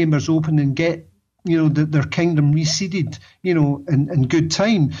these chambers open and get, their kingdom reseeded, in good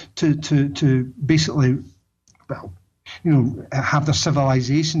time to basically, have their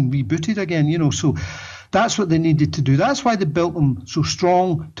civilization rebooted again, so. That's what they needed to do. That's why they built them so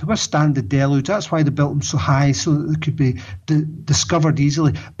strong to withstand the deluge. That's why they built them so high, so that they could be discovered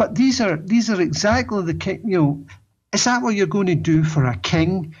easily. But these are exactly the king. Is that what you're going to do for a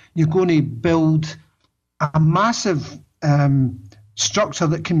king? You're going to build a massive structure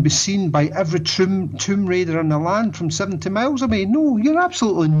that can be seen by every tomb raider in the land from 70 miles away? No, you're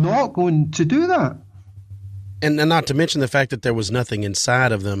absolutely not going to do that. And not to mention the fact that there was nothing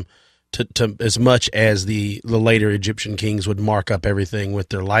inside of them. To as much as the later Egyptian kings would mark up everything with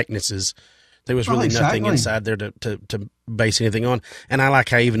their likenesses, there was really nothing inside there to base anything on. And I like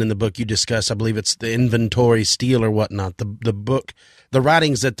how even in the book you discuss, I believe it's the inventory stele or whatnot, the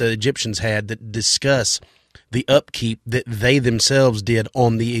writings that the Egyptians had that discuss the upkeep that they themselves did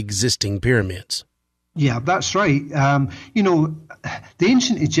on the existing pyramids. Yeah, that's right. The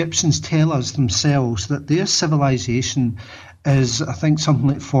ancient Egyptians tell us themselves that their civilization is, I think, something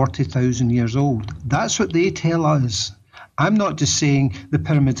like 40,000 years old. That's what they tell us. I'm not just saying the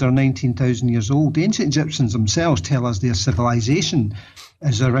pyramids are 19,000 years old. The ancient Egyptians themselves tell us their civilization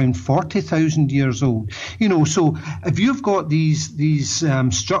is around 40,000 years old. So if you've got these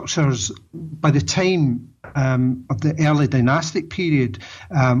structures by the time of the early dynastic period,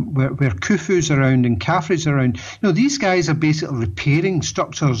 where Khufu's around and Khafre's around, these guys are basically repairing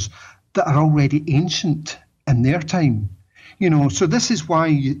structures that are already ancient in their time. So this is why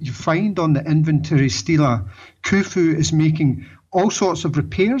you find on the inventory stela, Khufu is making all sorts of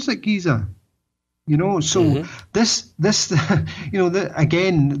repairs at Giza. So this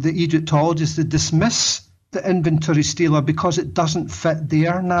again, the Egyptologists, they dismiss the inventory stela because it doesn't fit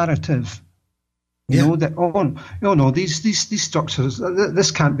their narrative. These structures,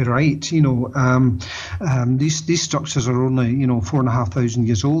 this can't be right. These structures are only 4,500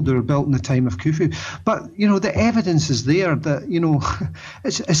 years old. They were built in the time of Khufu, but the evidence is there that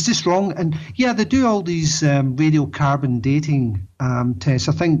it's just wrong. And yeah, they do all these radiocarbon dating tests.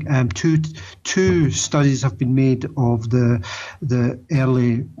 I think two studies have been made of the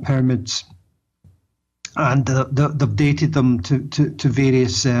early pyramids. And they've dated them to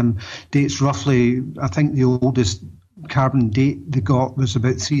various dates. Roughly, I think the oldest carbon date they got was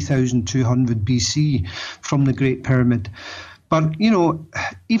about 3,200 BC from the Great Pyramid. But,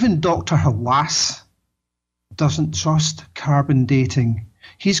 even Dr. Hawass doesn't trust carbon dating.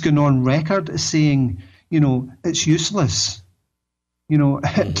 He's gone on record as saying, it's useless.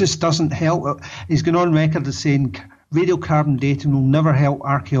 It just doesn't help. He's gone on record as saying radiocarbon dating will never help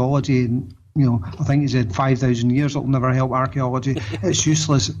archaeology. And, I think he said 5,000 years, it'll never help archaeology. It's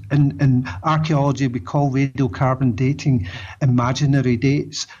useless. In archaeology, we call radiocarbon dating imaginary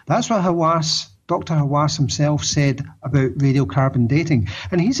dates. That's what Dr. Hawass himself said about radiocarbon dating.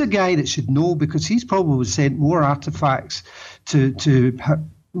 And he's a guy that should know, because he's probably sent more artifacts to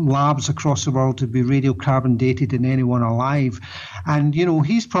labs across the world to be radiocarbon dated than anyone alive. And,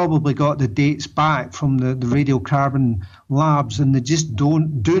 he's probably got the dates back from the radiocarbon labs, and they just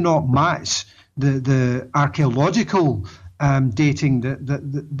do not match the archaeological dating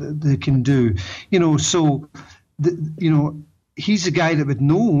that they can do. He's the guy that would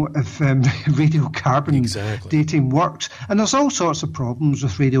know if radiocarbon dating works. And there's all sorts of problems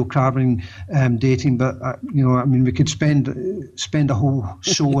with radiocarbon dating, but we could spend a whole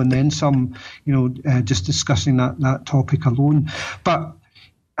show and then some, just discussing that topic alone. But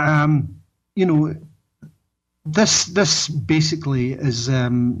This basically is,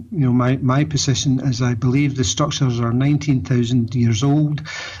 my position is I believe the structures are 19,000 years old.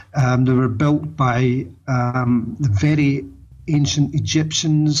 They were built by the very ancient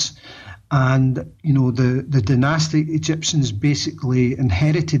Egyptians, and the dynastic Egyptians basically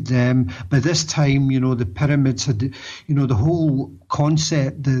inherited them. By this time, the pyramids had, the whole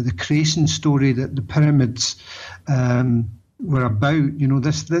concept, the creation story that the pyramids were about.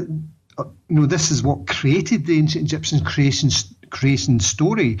 This is what created the ancient Egyptian creation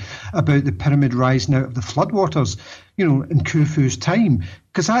story about the pyramid rising out of the floodwaters, in Khufu's time,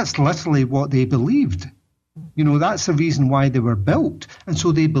 because that's literally what they believed. That's the reason why they were built, and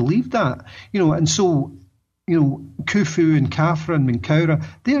so they believed that. And so, Khufu and Khafra and Menkaura,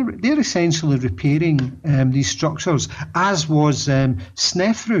 they're essentially repairing these structures, as was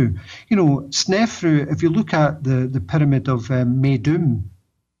Snefru. Snefru, if you look at the pyramid of Meidum,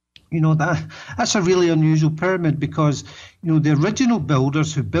 that's a really unusual pyramid because, the original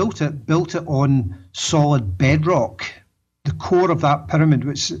builders who built it on solid bedrock. The core of that pyramid,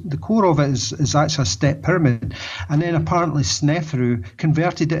 which the core of it is actually a step pyramid, and then apparently Snefru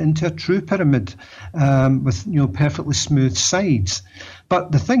converted it into a true pyramid with perfectly smooth sides.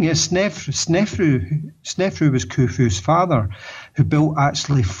 But the thing is, Snefru was Khufu's father, who built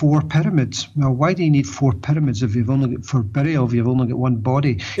actually 4 pyramids. Well, why do you need 4 pyramids if you've only got for burial if you've only got one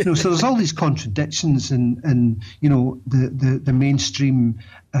body? So there's all these contradictions in the mainstream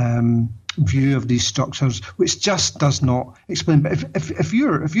view of these structures, which just does not explain. But if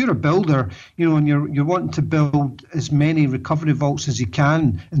you're a builder, and you're wanting to build as many recovery vaults as you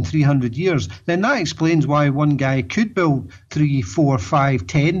can in 300 years, then that explains why one guy could build 3, 4, 5,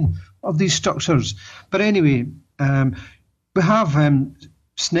 10 of these structures. But anyway, we have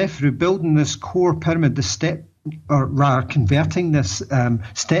Snefru building this core pyramid, the step, or rather converting this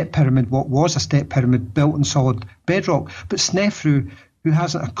step pyramid, what was a step pyramid built on solid bedrock. But Snefru, who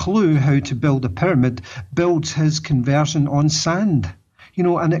hasn't a clue how to build a pyramid, builds his conversion on sand,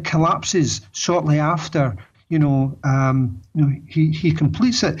 and it collapses shortly after, he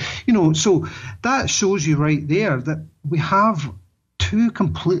completes it. So that shows you right there that we have 2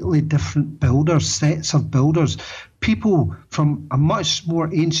 completely different builders, sets of builders, people from a much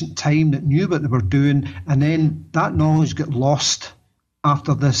more ancient time that knew what they were doing, and then that knowledge got lost.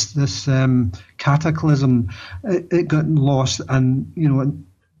 After this cataclysm, it got lost, and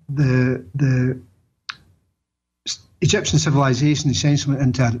the Egyptian civilization essentially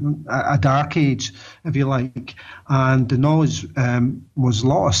went into a dark age, if you like, and the knowledge was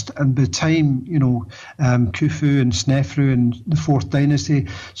lost. And by the time Khufu and Snefru and the 4th dynasty,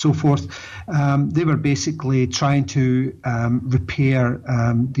 so forth, they were basically trying to repair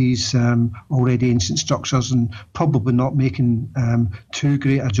these already ancient structures, and probably not making too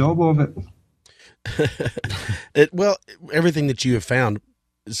great a job of it. Well, everything that you have found,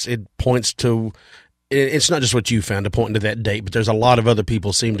 it points to. It's not just what you found to point to that date, but there's a lot of other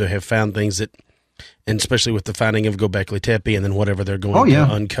people seem to have found things that, and especially with the finding of Göbekli Tepe and then whatever they're going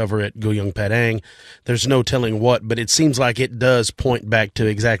to uncover at Guyong Padang, there's no telling what, but it seems like it does point back to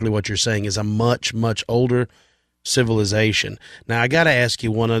exactly what you're saying is a much, much older civilization. Now, I got to ask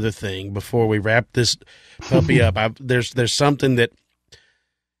you one other thing before we wrap this puppy up. There's something that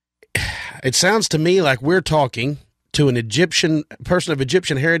it sounds to me like we're talking to an Egyptian person of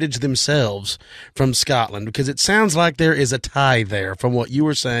Egyptian heritage themselves from Scotland, because it sounds like there is a tie there from what you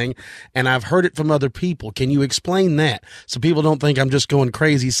were saying, and I've heard it from other people. Can you explain that so people don't think I'm just going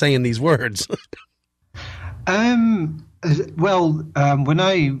crazy saying these words? When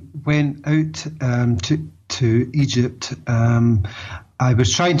I went out to Egypt, I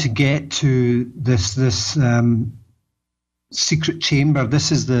was trying to get to this secret chamber.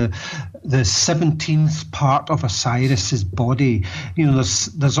 This is the 17th part of Osiris's body.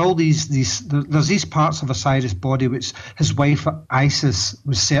 There's all these parts of Osiris' body which his wife Isis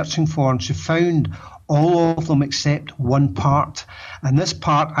was searching for, and she found all of them except one part. And this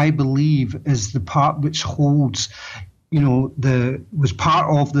part, I believe, is the part which holds, was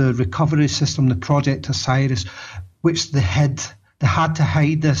part of the recovery system, the Project Osiris, which they had to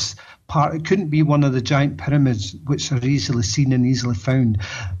hide this part. It couldn't be one of the giant pyramids which are easily seen and easily found.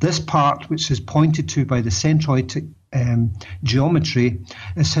 This part, which is pointed to by the centroid geometry,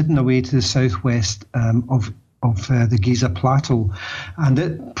 is hidden away to the southwest of the Giza Plateau, and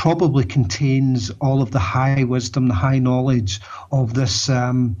it probably contains all of the high wisdom, the high knowledge of this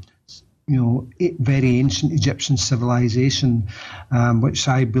very ancient Egyptian civilization, which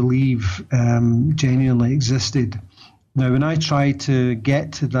I believe genuinely existed. Now, when I tried to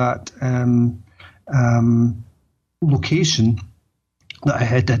get to that location that I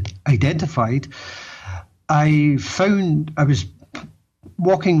had identified, I was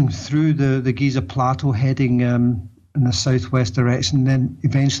walking through the Giza Plateau, heading in the southwest direction. Then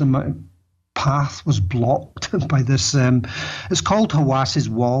eventually my path was blocked by this. It's called Hawas's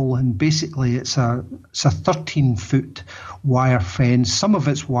Wall, and basically it's a 13-foot wire fence. Some of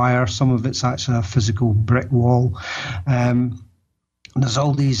it's wire, some of it's actually a physical brick wall. There's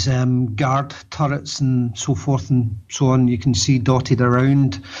all these guard turrets and so forth and so on. You can see dotted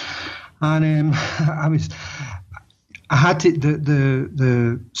around, and I had to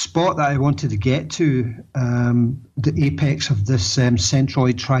the spot that I wanted to get to, the apex of this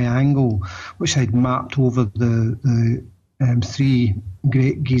centroid triangle, which I'd mapped over the three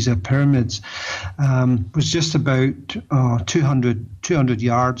great Giza pyramids, was just about 200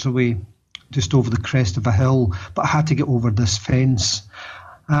 yards away, just over the crest of a hill. But I had to get over this fence,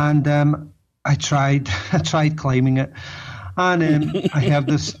 and I tried climbing it. And I heard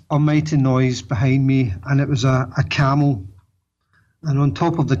this almighty noise behind me, and it was a camel. And on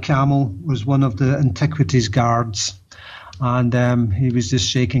top of the camel was one of the antiquities guards. And he was just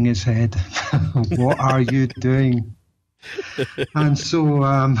shaking his head. What are you doing? And so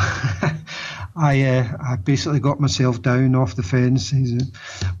I basically got myself down off the fence. He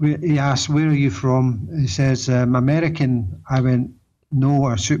asked, "Where are you from?" He says, "American." I went, "No."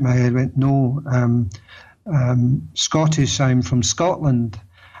 I shook my head, went, "No. Scottish, I'm from Scotland."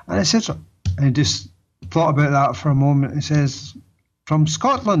 And I said, I just thought about that for a moment. He says, "From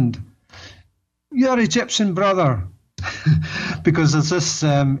Scotland? You're Egyptian, brother." Because there's this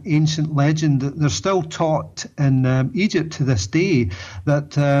ancient legend that they're still taught in Egypt to this day,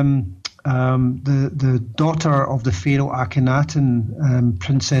 that the daughter of the pharaoh Akhenaten,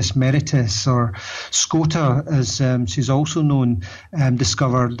 Princess Meretis, or Scota as she's also known,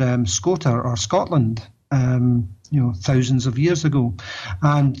 discovered Scota or Scotland, thousands of years ago.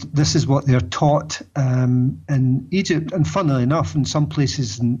 And this is what they're taught in Egypt. And funnily enough, in some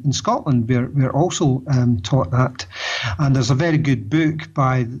places in Scotland, we're also taught that. And there's a very good book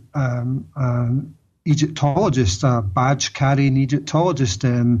by Egyptologist, a badge-carrying Egyptologist,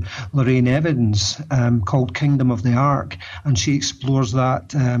 Lorraine Evans, called Kingdom of the Ark, and she explores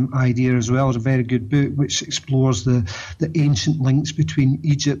that idea as well. It's a very good book which explores the ancient links between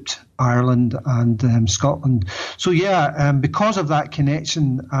Egypt, Ireland, and Scotland. So yeah, because of that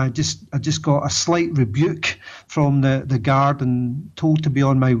connection, I just got a slight rebuke from the guard and told to be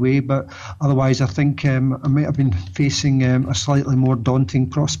on my way. But otherwise, I think I might have been facing a slightly more daunting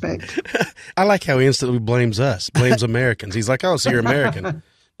prospect. I like how he instantly blames Americans. He's like, "Oh, so you're American."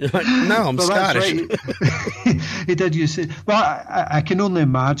 You're like, "No, I'm Scottish." Right. He did use it. Well, I can only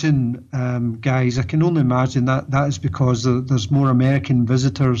imagine, guys. I can only imagine that is because there's more American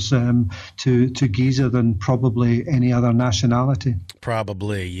visitors to Giza than probably any other nationality.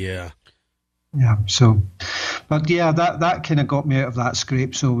 Probably, yeah. Yeah. So, but yeah, that kind of got me out of that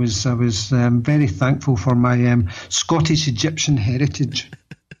scrape. So I was very thankful for my Scottish Egyptian heritage.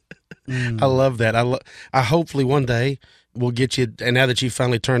 I love that. I hopefully one day we'll get you, and now that you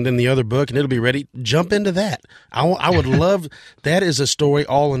finally turned in the other book and it'll be ready, jump into that. I would love, that is a story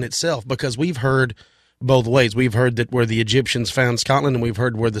all in itself, because we've heard both ways. We've heard that where the Egyptians found Scotland, and we've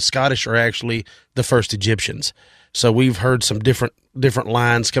heard where the Scottish are actually the first Egyptians. So we've heard some different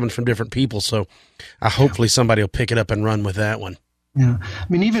lines coming from different people. So hopefully somebody will pick it up and run with that one. Yeah. I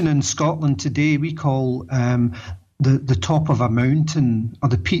mean, even in Scotland today, we call the top of a mountain, or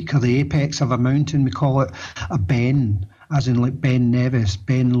the peak or the apex of a mountain, we call it a ben, as in like Ben Nevis,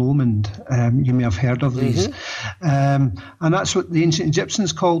 Ben Lomond. You may have heard of these. And that's what the ancient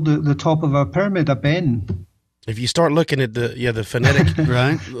Egyptians called the top of a pyramid, a ben. If you start looking at the phonetic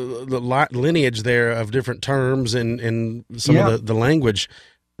right, the lineage there of different terms and some of the language,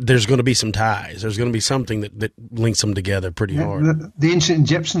 there's going to be some ties. There's going to be something that links them together pretty hard. The ancient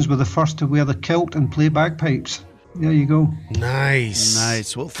Egyptians were the first to wear the kilt and play bagpipes. There you go.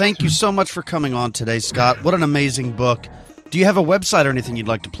 Nice. Well, thank you so much for coming on today, Scott. What an amazing book. Do you have a website or anything you'd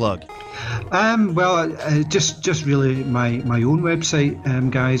like to plug? Just really my own website,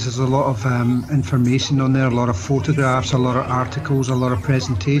 guys. There's a lot of information on there, a lot of photographs, a lot of articles, a lot of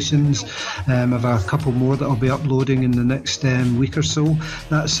presentations. I have a couple more that I'll be uploading in the next week or so.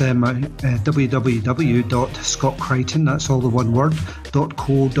 That's my www.scottcreighton, that's all the one word,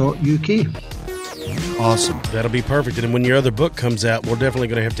 .co.uk. Awesome. That'll be perfect. And when your other book comes out, we're definitely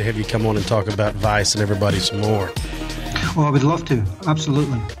going to have you come on and talk about Vice and everybody some more. Oh, I would love to.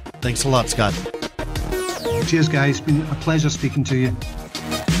 Absolutely. Thanks a lot, Scott. Cheers, guys. It's been a pleasure speaking to you.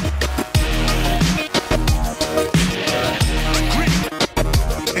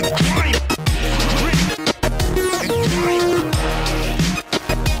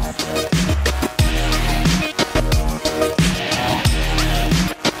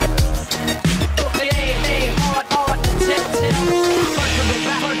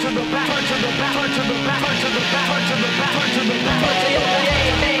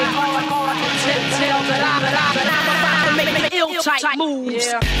 Type moves.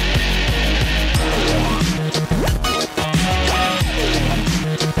 Yeah.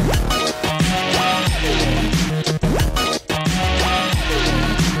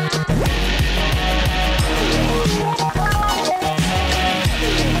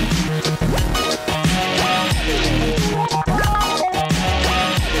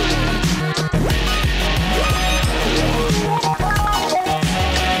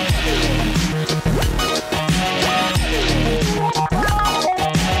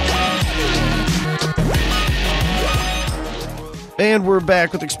 And we're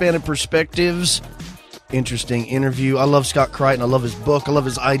back with Expanded Perspectives. Interesting interview. I love Scott Creighton. I love his book. I love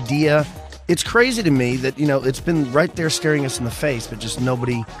his idea. It's crazy to me that, it's been right there staring us in the face, but just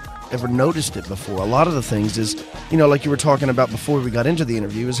nobody ever noticed it before. A lot of the things is, like you were talking about before we got into the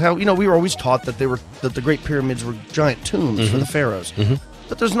interview, is how, we were always taught that that the Great Pyramids were giant tombs for the pharaohs. Mm-hmm.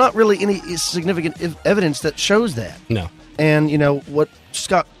 But there's not really any significant evidence that shows that. No. And, what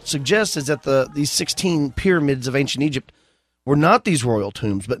Scott suggests is that these 16 pyramids of ancient Egypt were not these royal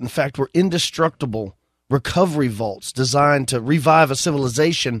tombs, but in fact were indestructible recovery vaults designed to revive a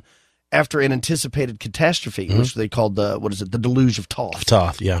civilization after an anticipated catastrophe, which they called the Deluge of Thoth.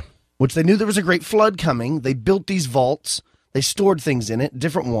 Thoth, yeah. Which they knew there was a great flood coming. They built these vaults. They stored things in it,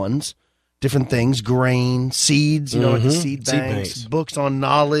 different ones, different things, grain, seeds, like the seed banks, books on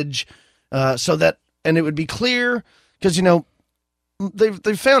knowledge, so that, and it would be clear, because,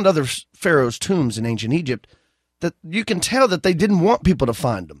 they've found other pharaohs' tombs in ancient Egypt, that you can tell that they didn't want people to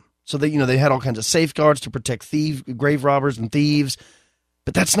find them. So they, they had all kinds of safeguards to protect grave robbers and thieves.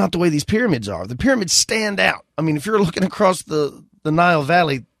 But that's not the way these pyramids are. The pyramids stand out. I mean, if you're looking across the Nile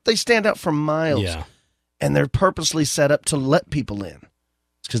Valley, they stand out for miles. Yeah. And they're purposely set up to let people in.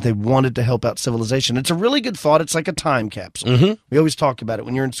 It's because they wanted to help out civilization. It's a really good thought. It's like a time capsule. Mm-hmm. We always talk about it.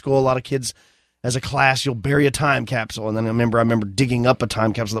 When you're in school, a lot of kids, as a class, you'll bury a time capsule. And then I remember digging up a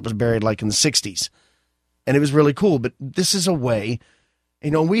time capsule that was buried like in the 60s. And it was really cool. But this is a way,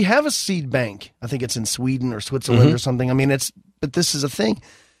 we have a seed bank. I think it's in Sweden or Switzerland or something. I mean, but this is a thing,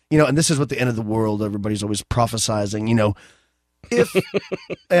 and this is what the end of the world, everybody's always prophesizing, if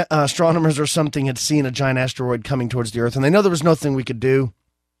astronomers or something had seen a giant asteroid coming towards the Earth and they know there was nothing we could do,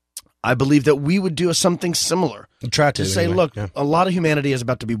 I believe that we would do something similar. Try to say, look, a lot of humanity is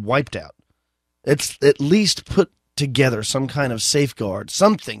about to be wiped out. It's at least put together some kind of safeguard,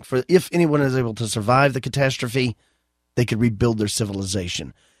 something for if anyone is able to survive the catastrophe, they could rebuild their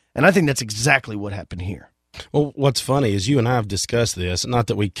civilization. And I think that's exactly what happened here. Well, what's funny is you and I have discussed this, not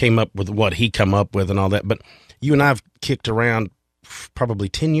that we came up with what he come up with and all that, but you and I have kicked around probably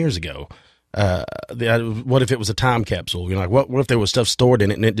 10 years ago. What if it was a time capsule? What if there was stuff stored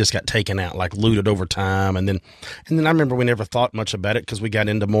in it and it just got taken out, like looted over time? And then I remember we never thought much about it because we got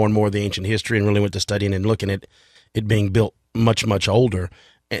into more and more of the ancient history and really went to studying and looking at it being built much, much older.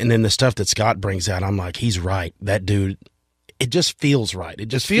 And then the stuff that Scott brings out, I'm like, he's right. That dude, it just feels right. It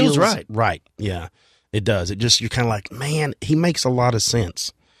just feels right. Right. Yeah, it does. You're kind of like, man, he makes a lot of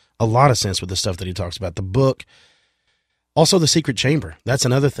sense with the stuff that he talks about. The book, also the Secret Chamber. That's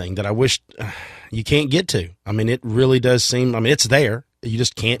another thing that I wish you can't get to. I mean, it really does seem, it's there. You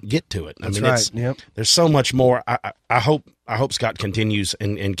just can't get to it. That's right. Yep. There's so much more. I hope Scott continues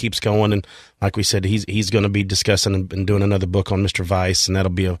and keeps going. And like we said, he's going to be discussing and doing another book on Mr. Weiss, and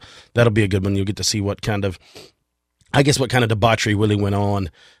that'll be a good one. You'll get to see what kind of debauchery really went on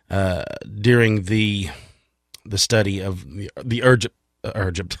during the study of the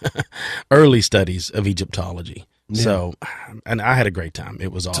early studies of Egyptology. Yeah. So, and I had a great time.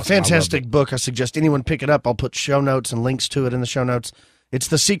 It was awesome. It's a fantastic book. I suggest anyone pick it up. I'll put show notes and links to it in the show notes. It's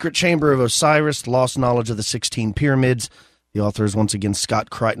The Secret Chamber of Osiris, Lost Knowledge of the 16 Pyramids. The author is, once again, Scott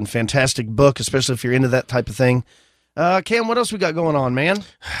Creighton. Fantastic book, especially if you're into that type of thing. Cam, what else we got going on, man?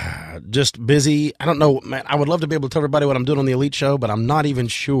 Just busy. I don't know, man. I would love to be able to tell everybody what I'm doing on the Elite Show, but I'm not even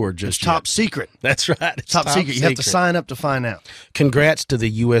sure just It's top secret. That's right. It's top secret. You have to sign up to find out. Congrats to the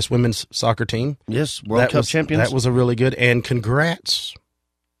U.S. women's soccer team. Yes, World Cup champions. That was a really good. And congrats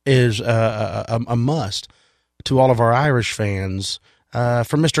is a must to all of our Irish fans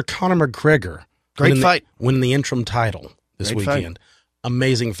for Mr. Conor McGregor. Great fight. Winning the interim title this weekend.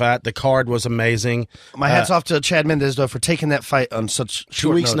 Amazing fight. The card was amazing. My hat's off to Chad Mendes, though, for taking that fight on such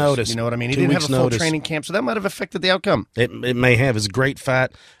short 2 weeks' notice. You know what I mean? He didn't have a full training camp, so that might have affected the outcome. It may have. It's a great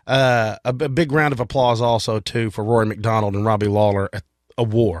fight. A big round of applause also, too, for Rory McDonald and Robbie Lawler at a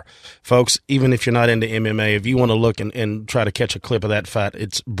war. Folks, even if you're not into MMA, if you want to look and try to catch a clip of that fight,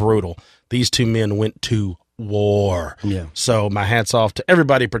 it's brutal. These two men went to war. Yeah. So my hat's off to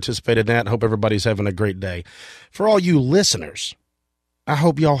everybody who participated in that. Hope everybody's having a great day. For all you listeners, I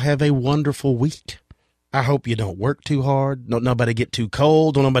hope y'all have a wonderful week. I hope you don't work too hard. Don't nobody get too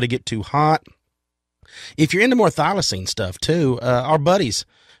cold. Don't nobody get too hot. If you're into more thylacine stuff too, our buddies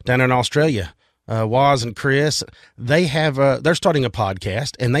down in Australia, Waz and Chris, they're starting a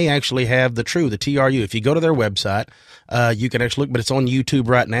podcast, and they actually have the TRU. If you go to their website, you can actually look, but it's on YouTube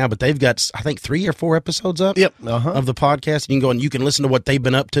right now, but they've got, I think, 3 or 4 episodes up of the podcast. You can go and you can listen to what they've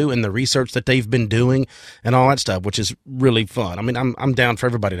been up to and the research that they've been doing and all that stuff, which is really fun. I mean, I'm down for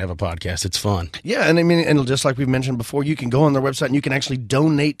everybody to have a podcast. It's fun. Yeah, and I mean, and just like we've mentioned before, you can go on their website and you can actually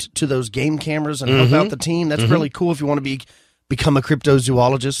donate to those game cameras and help out the team. That's really cool if you want to become a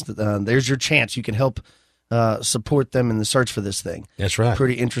cryptozoologist. There's your chance. You can help support them in the search for this thing. That's right.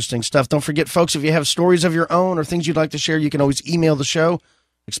 Pretty interesting stuff. Don't forget, folks, if you have stories of your own or things you'd like to share, you can always email the show,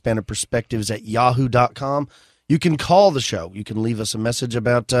 expandedperspectives@yahoo.com. You can call the show. You can leave us a message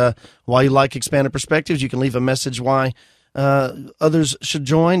about why you like Expanded Perspectives. You can leave a message why others should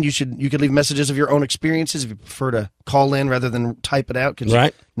join. You could leave messages of your own experiences if you prefer to call in rather than type it out,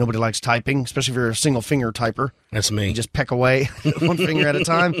 because nobody likes typing, especially if you're a single finger typer. That's me. You just peck away one finger at a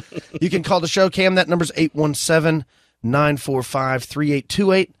time. You can call the show, Cam. That number's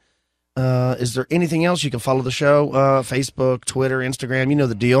 817-945-3828. Is there anything else? You can follow the show, Facebook, Twitter, Instagram. You know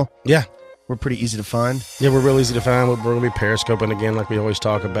the deal. Yeah. We're pretty easy to find. Yeah, we're real easy to find. We're going to be periscoping again like we always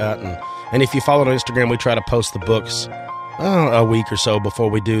talk about. And if you follow on Instagram, we try to post the books a week or so before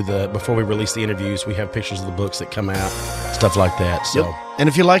we release the interviews. We have pictures of the books that come out, stuff like that. So, And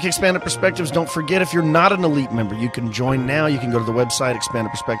if you like Expanded Perspectives, don't forget, if you're not an elite member, you can join now. You can go to the website,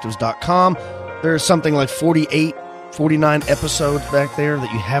 expandedperspectives.com. There's something like 49 episodes back there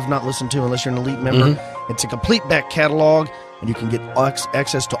that you have not listened to unless you're an elite member. It's a complete back catalog, and you can get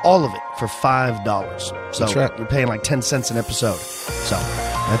access to all of it for $5. So that's right. You're paying like 10 cents an episode. So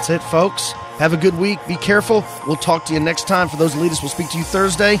that's it, folks. Have a good week. Be careful. We'll talk to you next time. For those elitists, we'll speak to you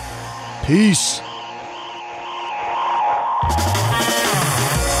Thursday. Peace.